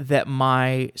afraid that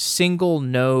my single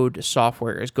node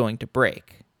software is going to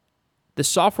break. The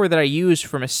software that I use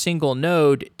from a single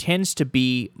node tends to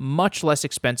be much less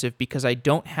expensive because I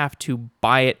don't have to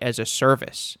buy it as a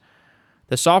service.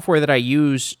 The software that I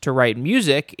use to write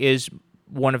music is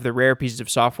one of the rare pieces of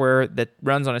software that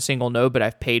runs on a single node, but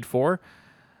I've paid for.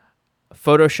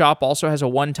 Photoshop also has a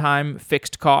one-time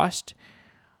fixed cost.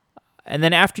 And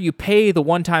then after you pay the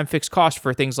one-time fixed cost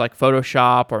for things like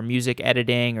Photoshop or music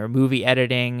editing or movie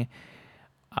editing,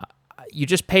 you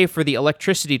just pay for the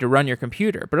electricity to run your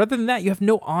computer. But other than that, you have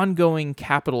no ongoing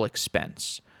capital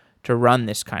expense to run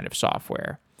this kind of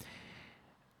software.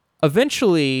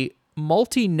 Eventually,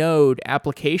 multi-node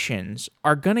applications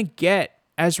are going to get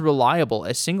as reliable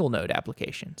as single-node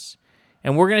applications.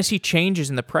 And we're going to see changes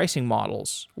in the pricing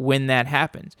models when that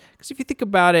happens. Because if you think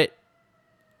about it,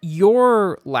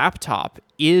 your laptop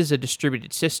is a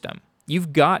distributed system.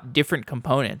 You've got different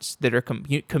components that are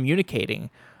communicating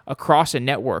across a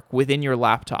network within your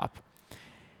laptop.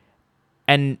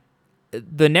 And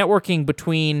the networking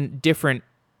between different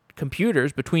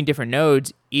computers, between different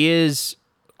nodes, is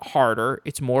harder.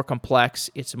 It's more complex.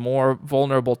 It's more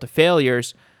vulnerable to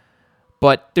failures.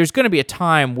 But there's going to be a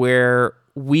time where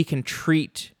we can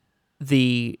treat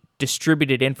the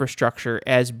distributed infrastructure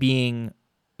as being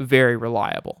very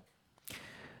reliable.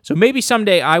 So maybe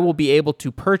someday I will be able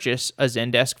to purchase a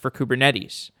Zendesk for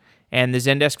Kubernetes. And the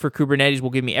Zendesk for Kubernetes will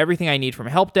give me everything I need from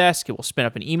a help desk. It will spin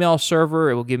up an email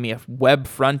server. It will give me a web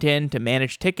front end to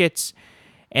manage tickets.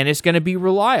 And it's going to be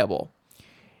reliable.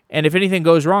 And if anything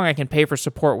goes wrong, I can pay for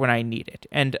support when I need it.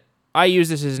 And I use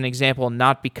this as an example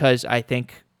not because I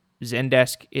think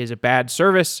Zendesk is a bad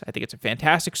service. I think it's a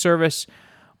fantastic service.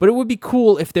 But it would be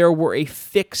cool if there were a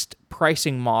fixed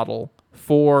pricing model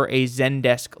for a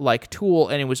Zendesk-like tool,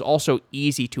 and it was also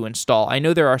easy to install. I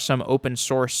know there are some open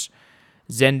source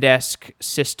Zendesk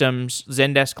systems,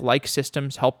 Zendesk-like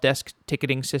systems, help desk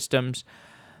ticketing systems,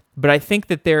 but I think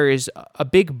that there is a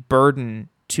big burden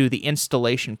to the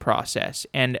installation process,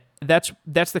 and that's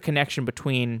the connection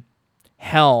between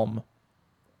Helm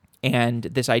and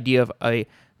this idea of a,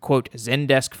 quote,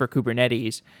 Zendesk for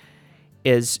Kubernetes.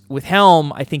 Is with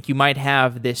Helm, I think you might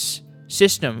have this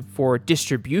system for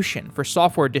distribution, for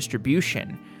software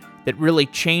distribution, that really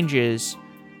changes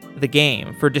the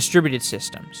game for distributed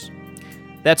systems.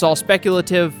 That's all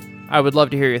speculative. I would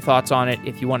love to hear your thoughts on it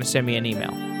if you want to send me an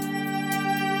email.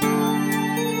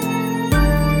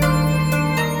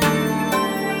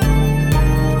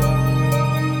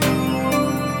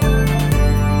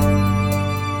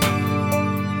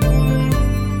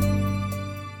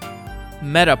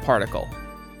 Metaparticle.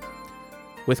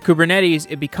 With Kubernetes,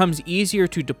 it becomes easier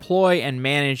to deploy and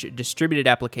manage distributed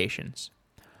applications.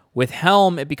 With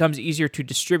Helm, it becomes easier to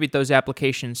distribute those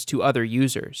applications to other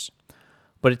users.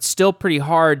 But it's still pretty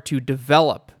hard to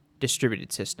develop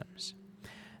distributed systems.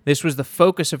 This was the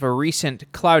focus of a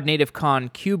recent Cloud Native Con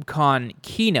KubeCon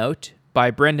keynote by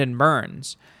Brendan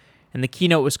Burns, and the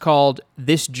keynote was called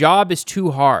 "This Job is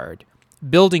Too Hard: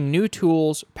 Building New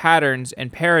Tools, Patterns,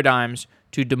 and Paradigms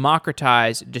to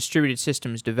Democratize Distributed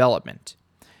Systems Development."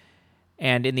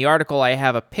 And in the article, I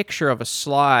have a picture of a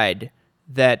slide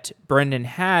that Brendan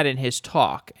had in his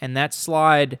talk, and that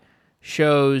slide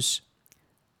shows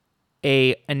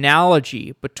an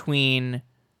analogy between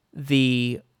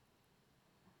the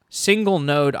single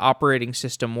node operating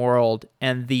system world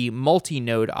and the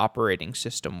multi-node operating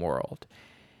system world.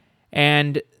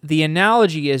 And the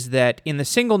analogy is that in the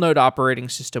single node operating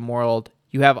system world,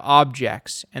 you have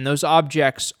objects, and those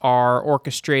objects are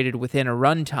orchestrated within a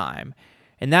runtime.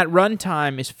 And that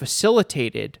runtime is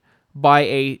facilitated by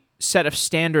a set of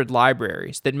standard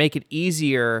libraries that make it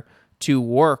easier to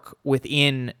work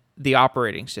within the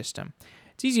operating system.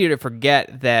 It's easier to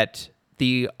forget that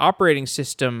the operating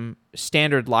system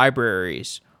standard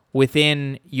libraries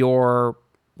within your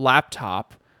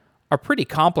laptop are pretty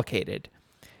complicated.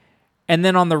 And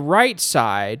then on the right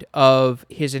side of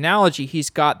his analogy, he's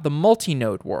got the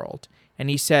multi-node world. And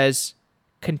he says,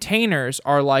 containers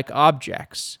are like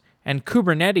objects, and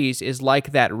Kubernetes is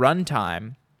like that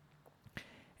runtime.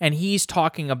 And he's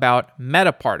talking about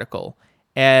Metaparticle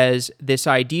as this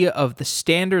idea of the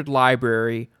standard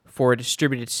library for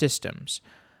distributed systems.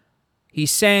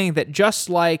 He's saying that just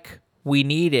like we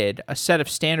needed a set of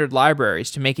standard libraries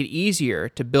to make it easier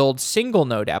to build single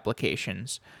node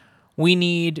applications, we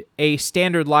need a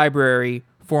standard library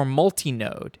for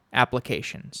multi-node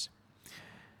applications.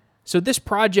 So this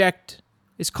project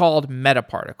is called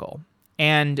Metaparticle,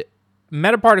 and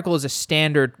Metaparticle is a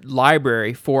standard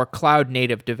library for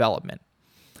cloud-native development.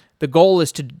 The goal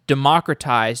is to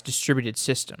democratize distributed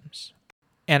systems.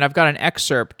 And I've got an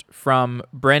excerpt from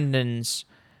Brendan's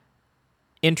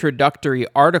introductory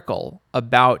article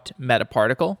about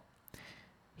Metaparticle.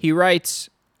 He writes,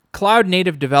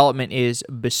 "Cloud-native development is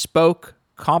bespoke,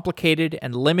 complicated,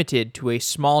 and limited to a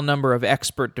small number of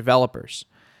expert developers.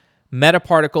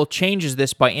 Metaparticle changes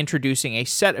this by introducing a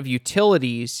set of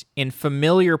utilities in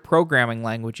familiar programming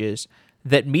languages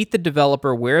that meet the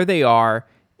developer where they are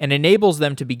and enables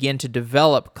them to begin to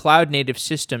develop cloud-native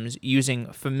systems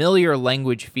using familiar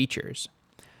language features.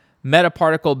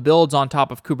 Metaparticle builds on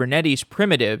top of Kubernetes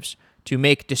primitives to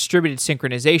make distributed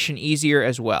synchronization easier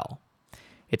as well.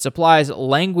 It supplies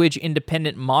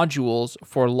language-independent modules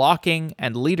for locking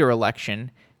and leader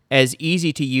election as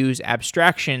easy-to-use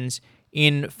abstractions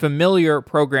in familiar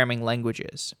programming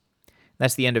languages."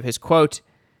 That's the end of his quote.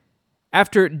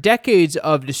 After decades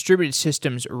of distributed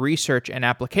systems research and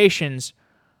applications,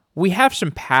 we have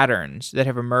some patterns that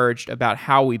have emerged about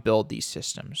how we build these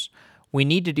systems. We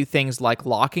need to do things like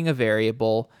locking a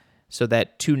variable so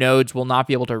that two nodes will not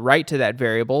be able to write to that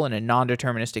variable in a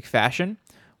non-deterministic fashion.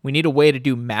 We need a way to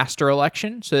do master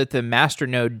election so that the master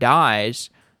node dies,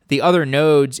 the other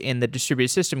nodes in the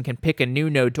distributed system can pick a new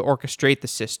node to orchestrate the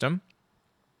system.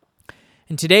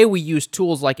 And today we use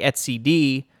tools like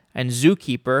etcd and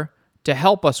Zookeeper to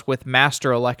help us with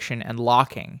master election and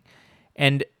locking.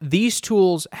 And these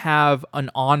tools have an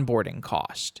onboarding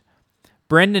cost.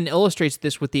 Brendan illustrates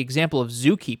this with the example of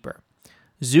Zookeeper.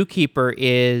 Zookeeper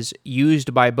is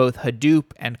used by both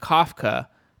Hadoop and Kafka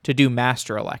to do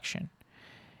master election.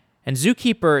 And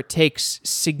Zookeeper takes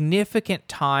significant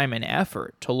time and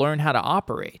effort to learn how to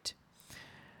operate.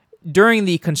 During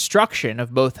the construction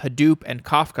of both Hadoop and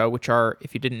Kafka, which are,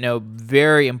 if you didn't know,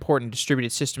 very important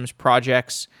distributed systems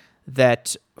projects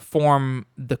that form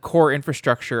the core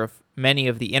infrastructure of many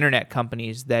of the internet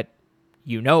companies that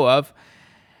you know of,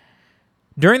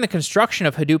 during the construction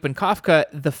of Hadoop and Kafka,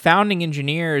 the founding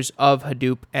engineers of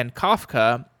Hadoop and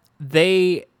Kafka,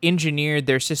 they engineered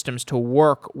their systems to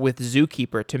work with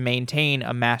Zookeeper to maintain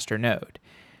a master node.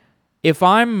 If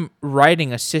I'm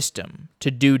writing a system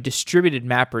to do distributed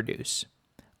MapReduce,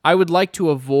 I would like to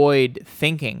avoid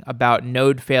thinking about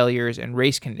node failures and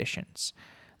race conditions.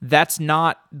 That's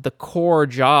not the core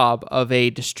job of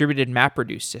a distributed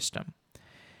MapReduce system.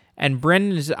 And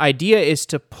Brendan's idea is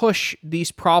to push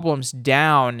these problems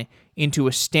down into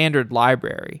a standard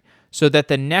library so that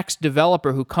the next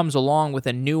developer who comes along with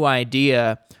a new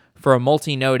idea for a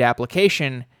multi-node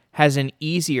application has an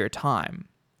easier time.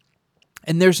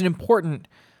 And there's an important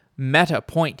meta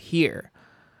point here.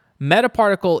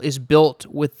 Metaparticle is built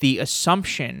with the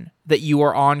assumption that you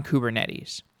are on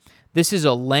Kubernetes. This is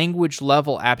a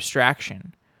language-level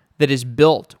abstraction that is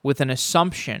built with an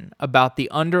assumption about the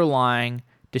underlying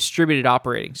distributed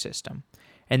operating system.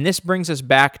 And this brings us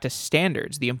back to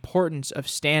standards, the importance of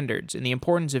standards, and the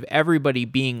importance of everybody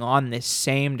being on this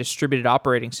same distributed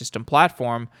operating system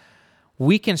platform.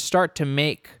 We can start to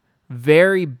make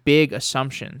very big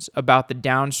assumptions about the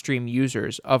downstream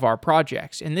users of our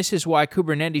projects. And this is why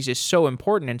Kubernetes is so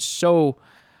important and so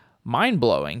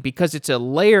mind-blowing, because it's a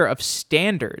layer of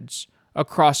standards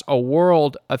across a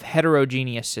world of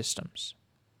heterogeneous systems.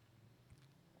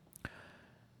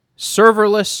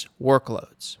 Serverless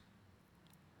workloads.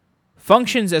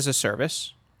 Functions as a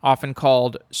service, often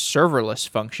called serverless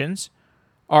functions,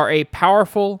 are a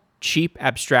powerful, cheap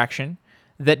abstraction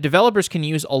that developers can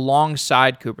use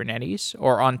alongside Kubernetes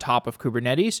or on top of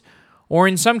Kubernetes, or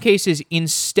in some cases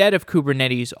instead of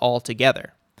Kubernetes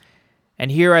altogether.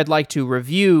 And here I'd like to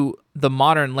review the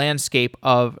modern landscape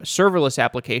of serverless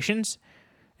applications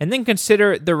and then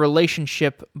consider the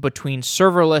relationship between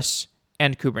serverless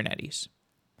and Kubernetes.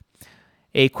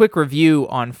 A quick review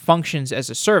on functions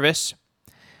as a service.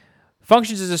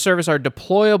 Functions as a service are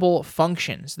deployable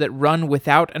functions that run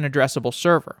without an addressable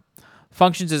server.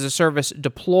 Functions as a service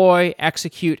deploy,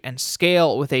 execute, and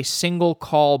scale with a single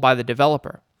call by the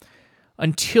developer.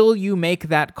 Until you make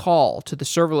that call to the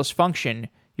serverless function,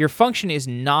 your function is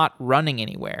not running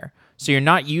anywhere, so you're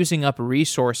not using up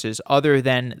resources other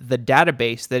than the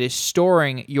database that is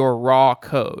storing your raw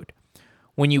code.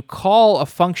 When you call a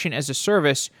function as a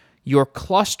service, your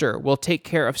cluster will take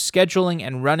care of scheduling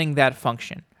and running that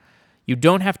function. You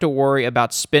don't have to worry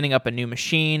about spinning up a new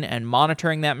machine and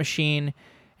monitoring that machine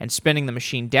and spinning the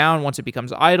machine down once it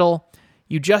becomes idle.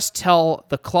 You just tell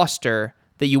the cluster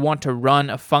that you want to run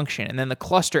a function, and then the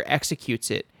cluster executes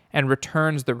it and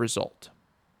returns the result.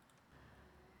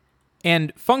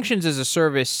 And functions as a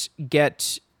service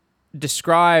get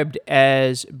described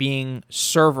as being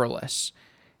serverless,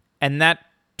 and that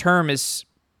term is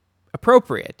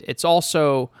appropriate. It's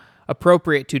also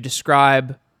appropriate to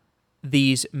describe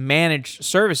these managed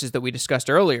services that we discussed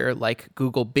earlier, like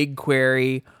Google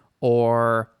BigQuery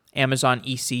or Amazon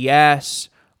ECS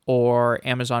or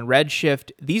Amazon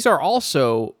Redshift. These are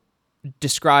also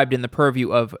described in the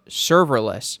purview of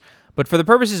serverless. But for the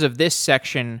purposes of this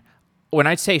section, when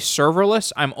I say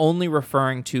serverless, I'm only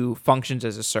referring to functions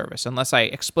as a service, unless I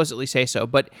explicitly say so.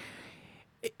 But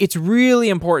it's really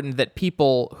important that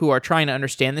people who are trying to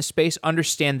understand this space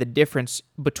understand the difference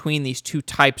between these two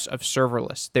types of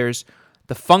serverless. There's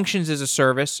the functions as a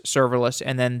service, serverless,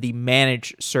 and then the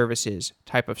managed services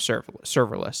type of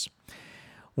serverless.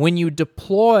 When you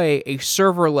deploy a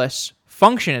serverless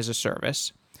function as a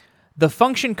service, the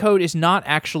function code is not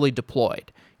actually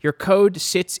deployed. Your code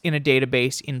sits in a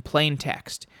database in plain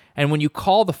text, and when you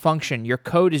call the function, your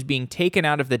code is being taken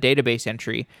out of the database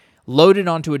entry, loaded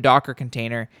onto a Docker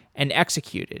container, and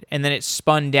executed, and then it's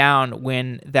spun down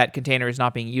when that container is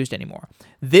not being used anymore.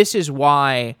 This is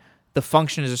why the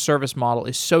function as a service model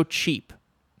is so cheap.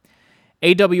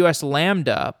 AWS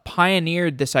Lambda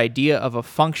pioneered this idea of a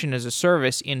function as a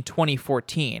service in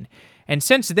 2014, and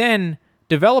since then,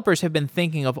 developers have been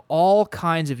thinking of all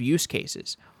kinds of use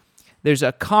cases. There's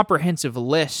a comprehensive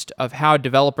list of how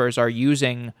developers are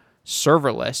using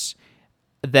serverless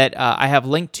that I have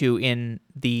linked to in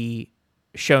the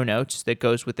show notes that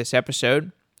goes with this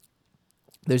episode.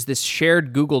 There's this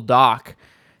shared Google Doc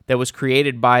that was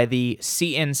created by the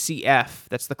CNCF,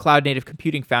 that's the Cloud Native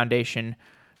Computing Foundation,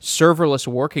 serverless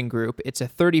working group. It's a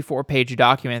 34-page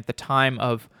document at the time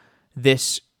of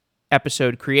this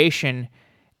episode creation,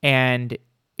 and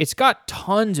it's got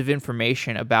tons of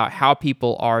information about how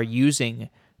people are using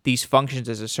these functions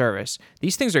as a service.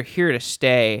 These things are here to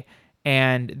stay,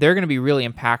 and they're going to be really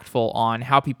impactful on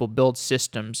how people build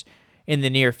systems in the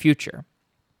near future.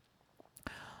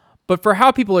 But for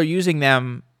how people are using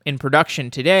them in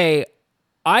production today,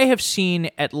 I have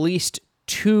seen at least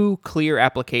two clear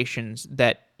applications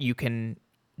that you can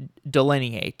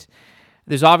delineate.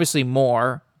 There's obviously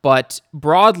more, but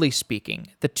broadly speaking,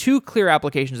 the two clear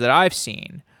applications that I've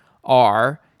seen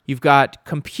are you've got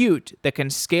compute that can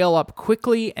scale up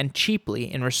quickly and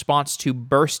cheaply in response to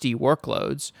bursty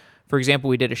workloads. For example,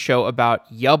 we did a show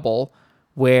about Yubble,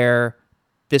 where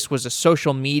this was a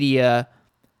social media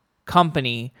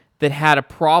company that had a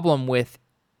problem with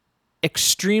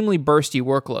extremely bursty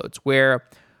workloads, where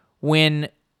when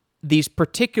these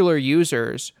particular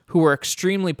users who were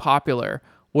extremely popular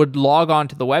would log on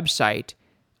to the website,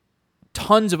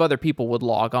 tons of other people would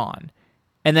log on.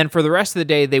 And then for the rest of the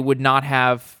day, they would not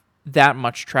have that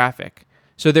much traffic.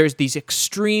 So there's these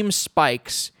extreme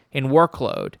spikes in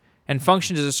workload, and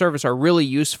functions as a service are really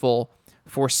useful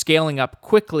for scaling up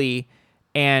quickly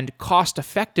and cost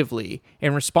effectively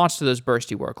in response to those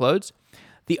bursty workloads.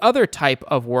 The other type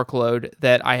of workload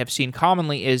that I have seen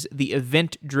commonly is the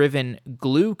event-driven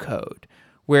glue code,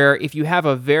 where if you have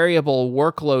a variable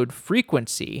workload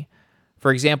frequency,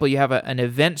 for example, you have an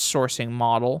event sourcing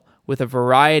model with a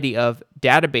variety of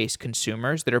database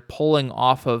consumers that are pulling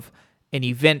off of an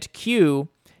event queue,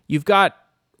 you've got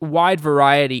wide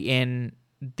variety in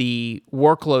the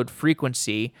workload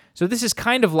frequency. So this is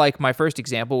kind of like my first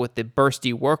example with the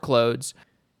bursty workloads.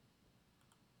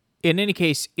 In any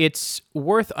case, it's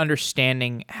worth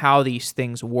understanding how these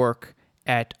things work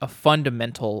at a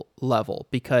fundamental level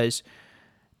because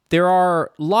there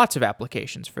are lots of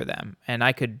applications for them, and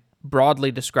I could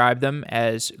broadly describe them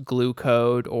as glue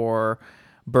code or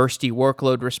bursty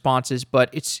workload responses, but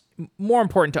it's more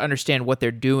important to understand what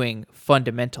they're doing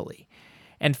fundamentally.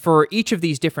 And for each of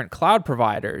these different cloud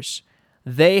providers,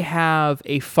 they have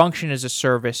a function as a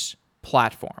service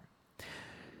platform.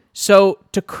 So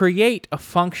to create a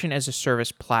function as a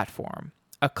service platform,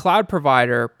 a cloud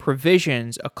provider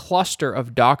provisions a cluster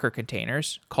of Docker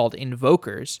containers called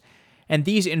invokers, and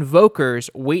these invokers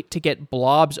wait to get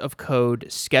blobs of code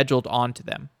scheduled onto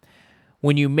them.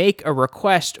 When you make a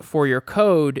request for your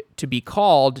code to be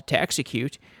called to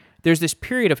execute, there's this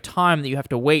period of time that you have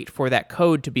to wait for that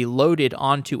code to be loaded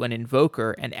onto an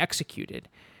invoker and executed.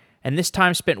 And this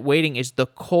time spent waiting is the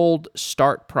cold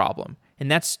start problem.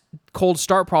 And that's cold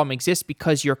start problem exists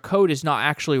because your code is not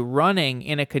actually running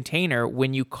in a container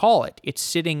when you call it. It's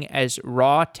sitting as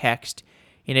raw text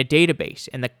in a database,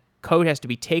 and the code has to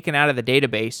be taken out of the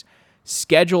database,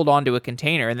 scheduled onto a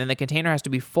container, and then the container has to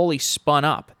be fully spun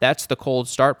up. That's the cold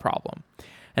start problem.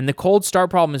 And the cold start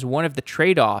problem is one of the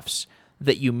trade-offs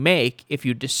that you make if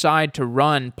you decide to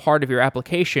run part of your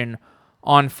application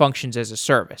on functions as a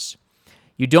service.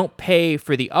 You don't pay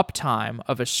for the uptime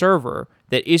of a server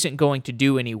that isn't going to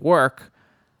do any work,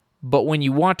 but when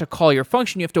you want to call your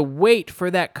function, you have to wait for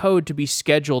that code to be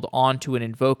scheduled onto an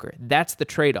invoker. That's the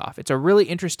trade-off. It's a really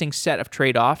interesting set of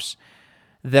trade-offs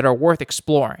that are worth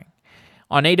exploring.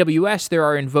 On AWS, there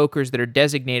are invokers that are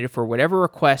designated for whatever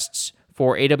requests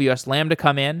for AWS Lambda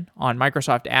come in. On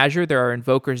Microsoft Azure, there are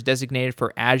invokers designated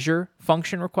for Azure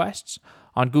function requests.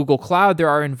 On Google Cloud, there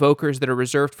are invokers that are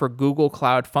reserved for Google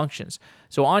Cloud functions.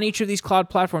 So on each of these cloud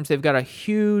platforms, they've got a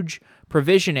huge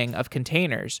provisioning of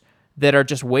containers that are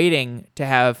just waiting to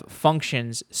have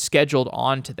functions scheduled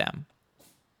onto them.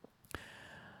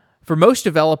 For most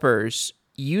developers,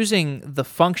 using the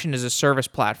function as a service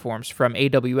platforms from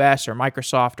AWS or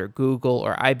Microsoft or Google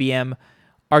or IBM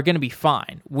are going to be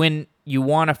fine. When you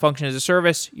want a function as a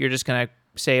service, you're just going to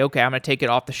say, okay, I'm going to take it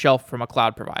off the shelf from a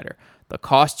cloud provider. The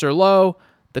costs are low.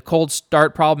 The cold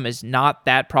start problem is not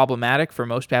that problematic for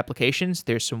most applications.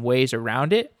 There's some ways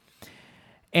around it.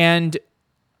 And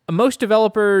most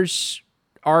developers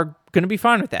are going to be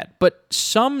fine with that. But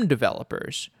some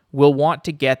developers will want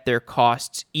to get their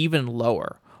costs even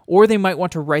lower, or they might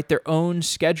want to write their own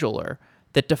scheduler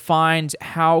that defines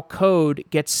how code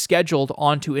gets scheduled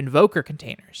onto invoker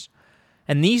containers.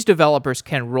 And these developers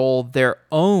can roll their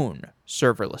own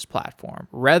serverless platform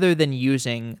rather than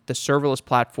using the serverless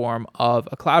platform of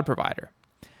a cloud provider.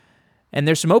 And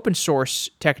there's some open source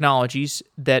technologies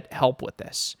that help with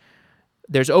this.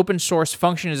 There's open source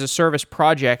function as a service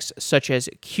projects such as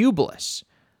Kubeless.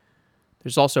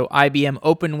 There's also IBM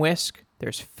OpenWhisk.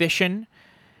 There's Fission.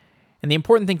 And the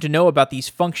important thing to know about these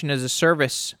function as a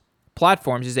service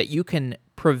platforms is that you can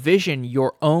provision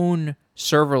your own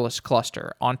serverless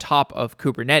cluster on top of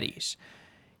Kubernetes.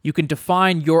 You can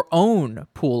define your own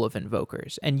pool of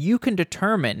invokers, and you can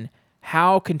determine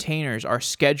how containers are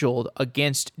scheduled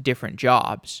against different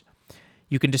jobs.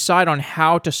 You can decide on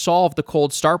how to solve the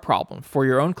cold start problem for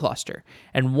your own cluster.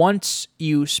 And once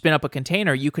you spin up a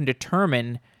container, you can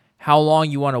determine how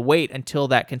long you want to wait until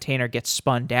that container gets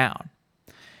spun down.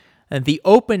 And the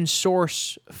open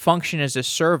source function as a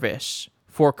service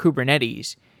for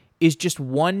Kubernetes is just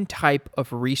one type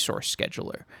of resource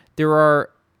scheduler. There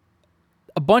are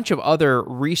a bunch of other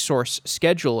resource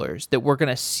schedulers that we're going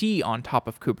to see on top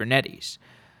of Kubernetes.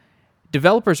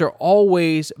 Developers are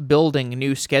always building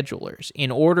new schedulers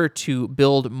in order to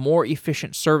build more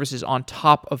efficient services on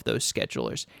top of those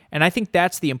schedulers. And I think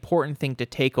that's the important thing to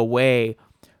take away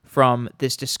from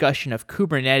this discussion of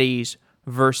Kubernetes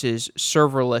versus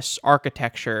serverless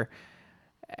architecture.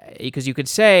 Because you could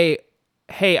say,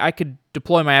 hey, I could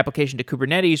deploy my application to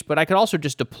Kubernetes, but I could also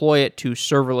just deploy it to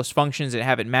serverless functions and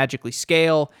have it magically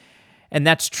scale. And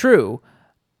that's true.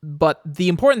 But the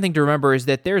important thing to remember is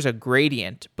that there's a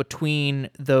gradient between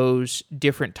those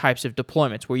different types of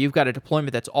deployments, where you've got a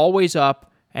deployment that's always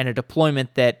up and a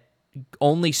deployment that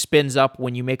only spins up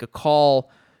when you make a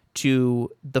call to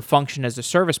the function as a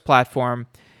service platform,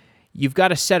 you've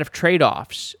got a set of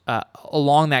trade-offs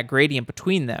along that gradient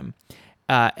between them.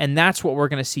 And that's what we're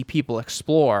going to see people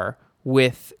explore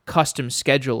with custom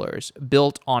schedulers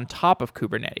built on top of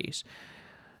Kubernetes.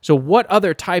 So what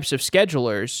other types of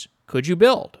schedulers could you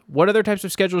build? What other types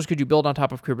of schedulers could you build on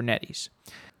top of Kubernetes?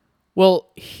 Well,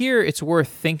 here it's worth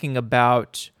thinking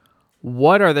about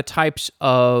what are the types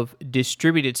of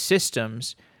distributed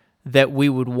systems that we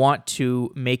would want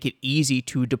to make it easy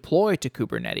to deploy to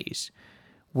Kubernetes.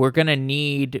 We're going to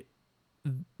need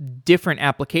different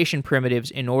application primitives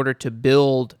in order to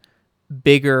build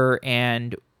bigger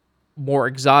and more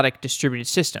exotic distributed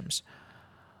systems.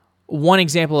 One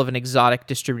example of an exotic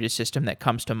distributed system that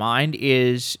comes to mind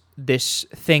is this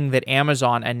thing that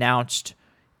Amazon announced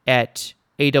at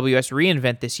AWS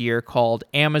reInvent this year called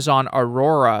Amazon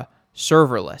Aurora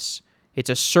Serverless. It's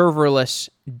a serverless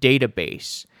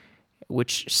database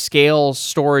which scales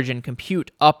storage and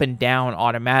compute up and down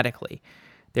automatically.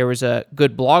 There was a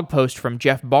good blog post from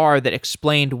Jeff Barr that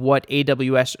explained what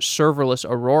AWS Serverless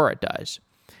Aurora does.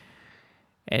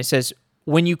 And it says,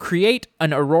 when you create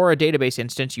an Aurora database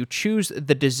instance, you choose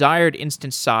the desired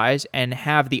instance size and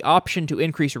have the option to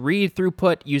increase read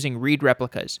throughput using read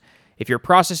replicas. If your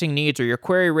processing needs or your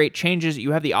query rate changes,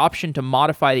 you have the option to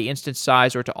modify the instance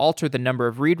size or to alter the number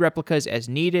of read replicas as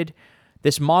needed.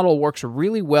 This model works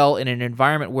really well in an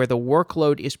environment where the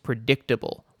workload is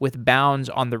predictable, with bounds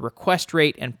on the request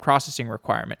rate and processing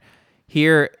requirement.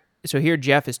 Here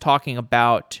Jeff is talking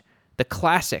about the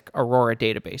classic Aurora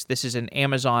database. This is an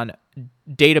Amazon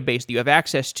database that you have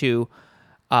access to,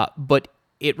 but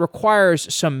it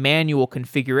requires some manual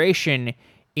configuration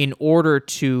in order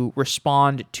to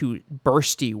respond to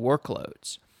bursty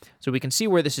workloads. So we can see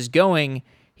where this is going.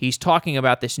 He's talking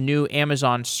about this new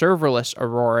Amazon serverless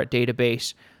Aurora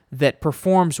database that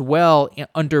performs well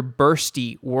under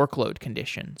bursty workload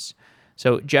conditions.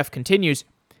 So Jeff continues,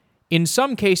 in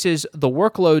some cases, the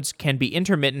workloads can be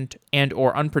intermittent and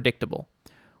or unpredictable,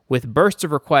 with bursts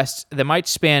of requests that might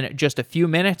span just a few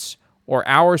minutes or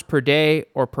hours per day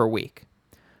or per week.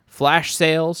 Flash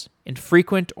sales,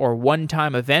 infrequent or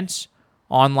one-time events,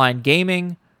 online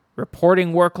gaming,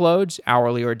 reporting workloads,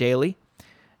 hourly or daily,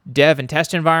 dev and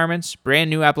test environments, brand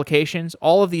new applications,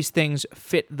 all of these things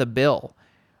fit the bill.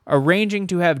 Arranging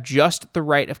to have just the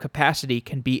right of capacity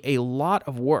can be a lot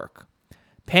of work.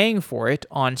 Paying for it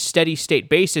on steady-state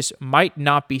basis might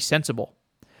not be sensible.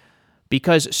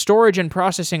 Because storage and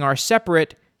processing are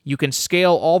separate, you can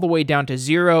scale all the way down to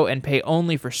zero and pay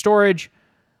only for storage.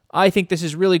 I think this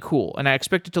is really cool, and I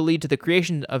expect it to lead to the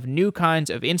creation of new kinds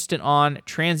of instant-on,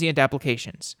 transient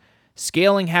applications.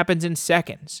 Scaling happens in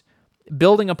seconds,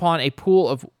 building upon a pool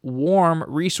of warm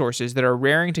resources that are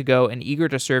raring to go and eager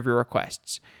to serve your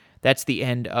requests. That's the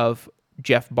end of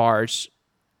Jeff Barr's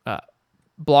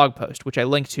blog post, which I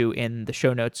link to in the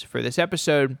show notes for this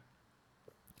episode.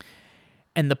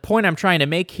 And the point I'm trying to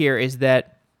make here is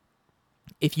that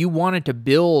if you wanted to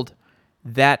build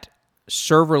that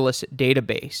serverless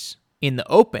database in the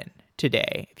open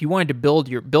today, if you wanted to build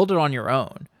it on your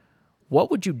own, what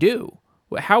would you do?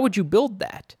 How would you build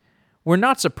that? We're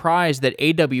not surprised that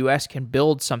AWS can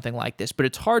build something like this, but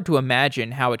it's hard to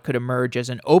imagine how it could emerge as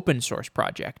an open source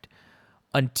project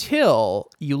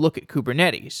until you look at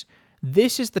Kubernetes.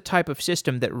 This is the type of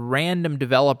system that random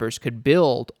developers could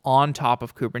build on top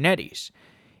of Kubernetes.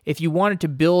 If you wanted to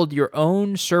build your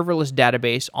own serverless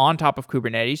database on top of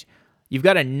Kubernetes, you've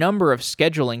got a number of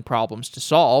scheduling problems to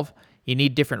solve. You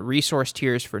need different resource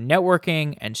tiers for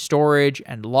networking and storage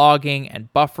and logging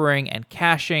and buffering and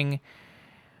caching.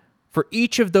 For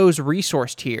each of those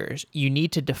resource tiers, you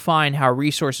need to define how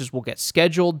resources will get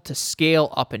scheduled to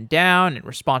scale up and down in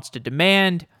response to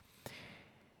demand.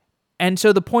 And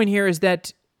so the point here is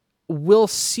that we'll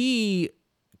see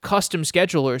custom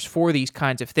schedulers for these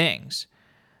kinds of things.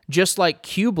 Just like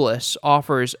Kubeless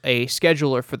offers a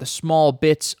scheduler for the small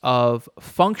bits of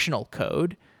functional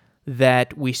code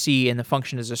that we see in the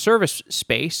function as a service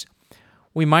space,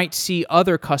 we might see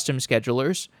other custom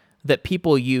schedulers that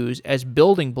people use as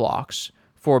building blocks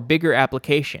for bigger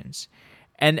applications.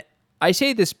 And I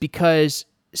say this because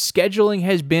scheduling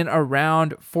has been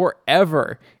around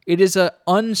forever. It is an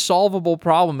unsolvable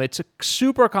problem. It's a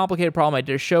super complicated problem. I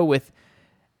did a show with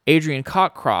Adrian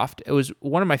Cockcroft. It was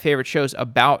one of my favorite shows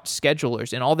about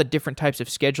schedulers and all the different types of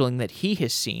scheduling that he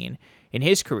has seen in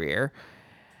his career.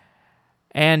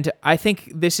 And I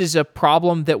think this is a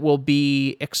problem that will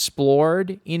be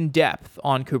explored in depth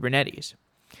on Kubernetes.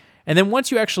 And then once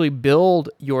you actually build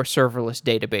your serverless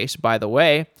database, by the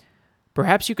way,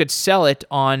 perhaps you could sell it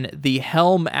on the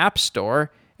Helm App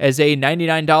Store as a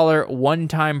 $99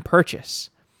 one-time purchase.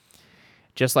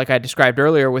 just like I described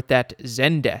earlier with that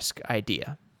Zendesk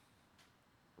idea.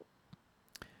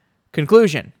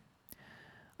 Conclusion.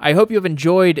 I hope you have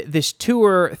enjoyed this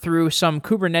tour through some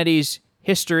Kubernetes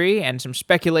history and some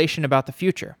speculation about the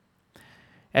future.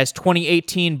 As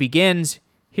 2018 begins,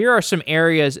 here are some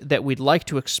areas that we'd like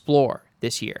to explore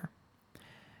this year.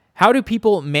 How do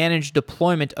people manage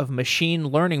deployment of machine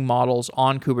learning models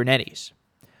on Kubernetes?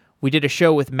 We did a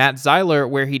show with Matt Zeiler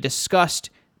where he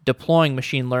discussed deploying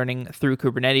machine learning through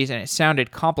Kubernetes, and it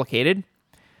sounded complicated.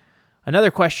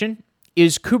 Another question,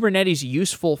 is Kubernetes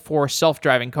useful for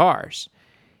self-driving cars?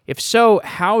 If so,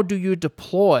 how do you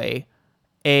deploy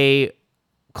a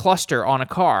cluster on a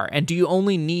car? And do you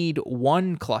only need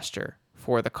one cluster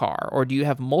for the car, or do you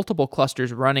have multiple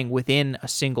clusters running within a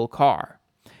single car?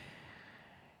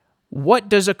 What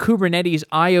does a Kubernetes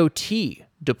IoT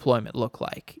deployment look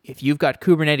like? If you've got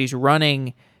Kubernetes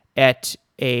running at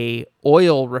a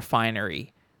oil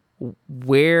refinery,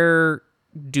 where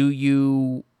do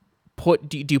you put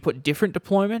different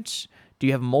deployments? Do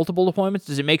you have multiple deployments?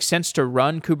 Does it make sense to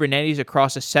run Kubernetes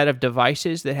across a set of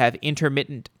devices that have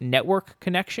intermittent network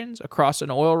connections across an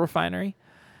oil refinery?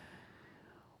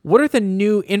 What are the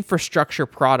new infrastructure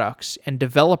products and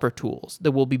developer tools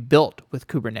that will be built with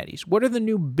Kubernetes? What are the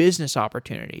new business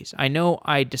opportunities? I know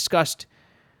I discussed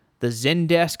the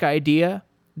Zendesk idea,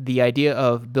 the idea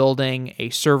of building a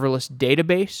serverless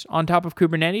database on top of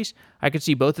Kubernetes. I could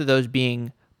see both of those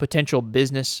being potential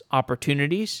business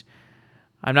opportunities.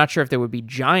 I'm not sure if there would be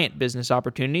giant business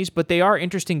opportunities, but they are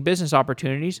interesting business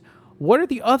opportunities. What are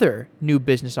the other new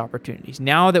business opportunities?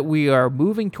 Now that we are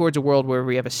moving towards a world where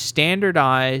we have a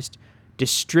standardized,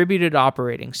 distributed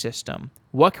operating system,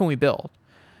 what can we build?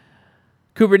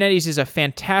 Kubernetes is a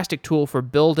fantastic tool for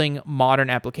building modern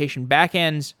application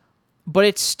backends, but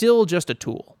it's still just a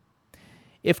tool.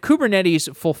 If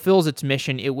Kubernetes fulfills its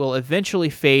mission, it will eventually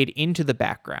fade into the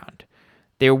background.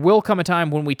 There will come a time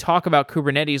when we talk about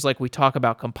Kubernetes like we talk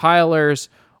about compilers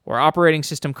or operating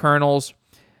system kernels.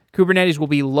 Kubernetes will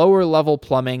be lower-level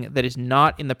plumbing that is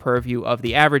not in the purview of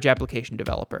the average application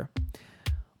developer.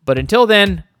 But until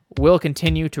then, we'll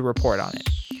continue to report on it.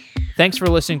 Thanks for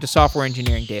listening to Software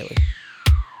Engineering Daily.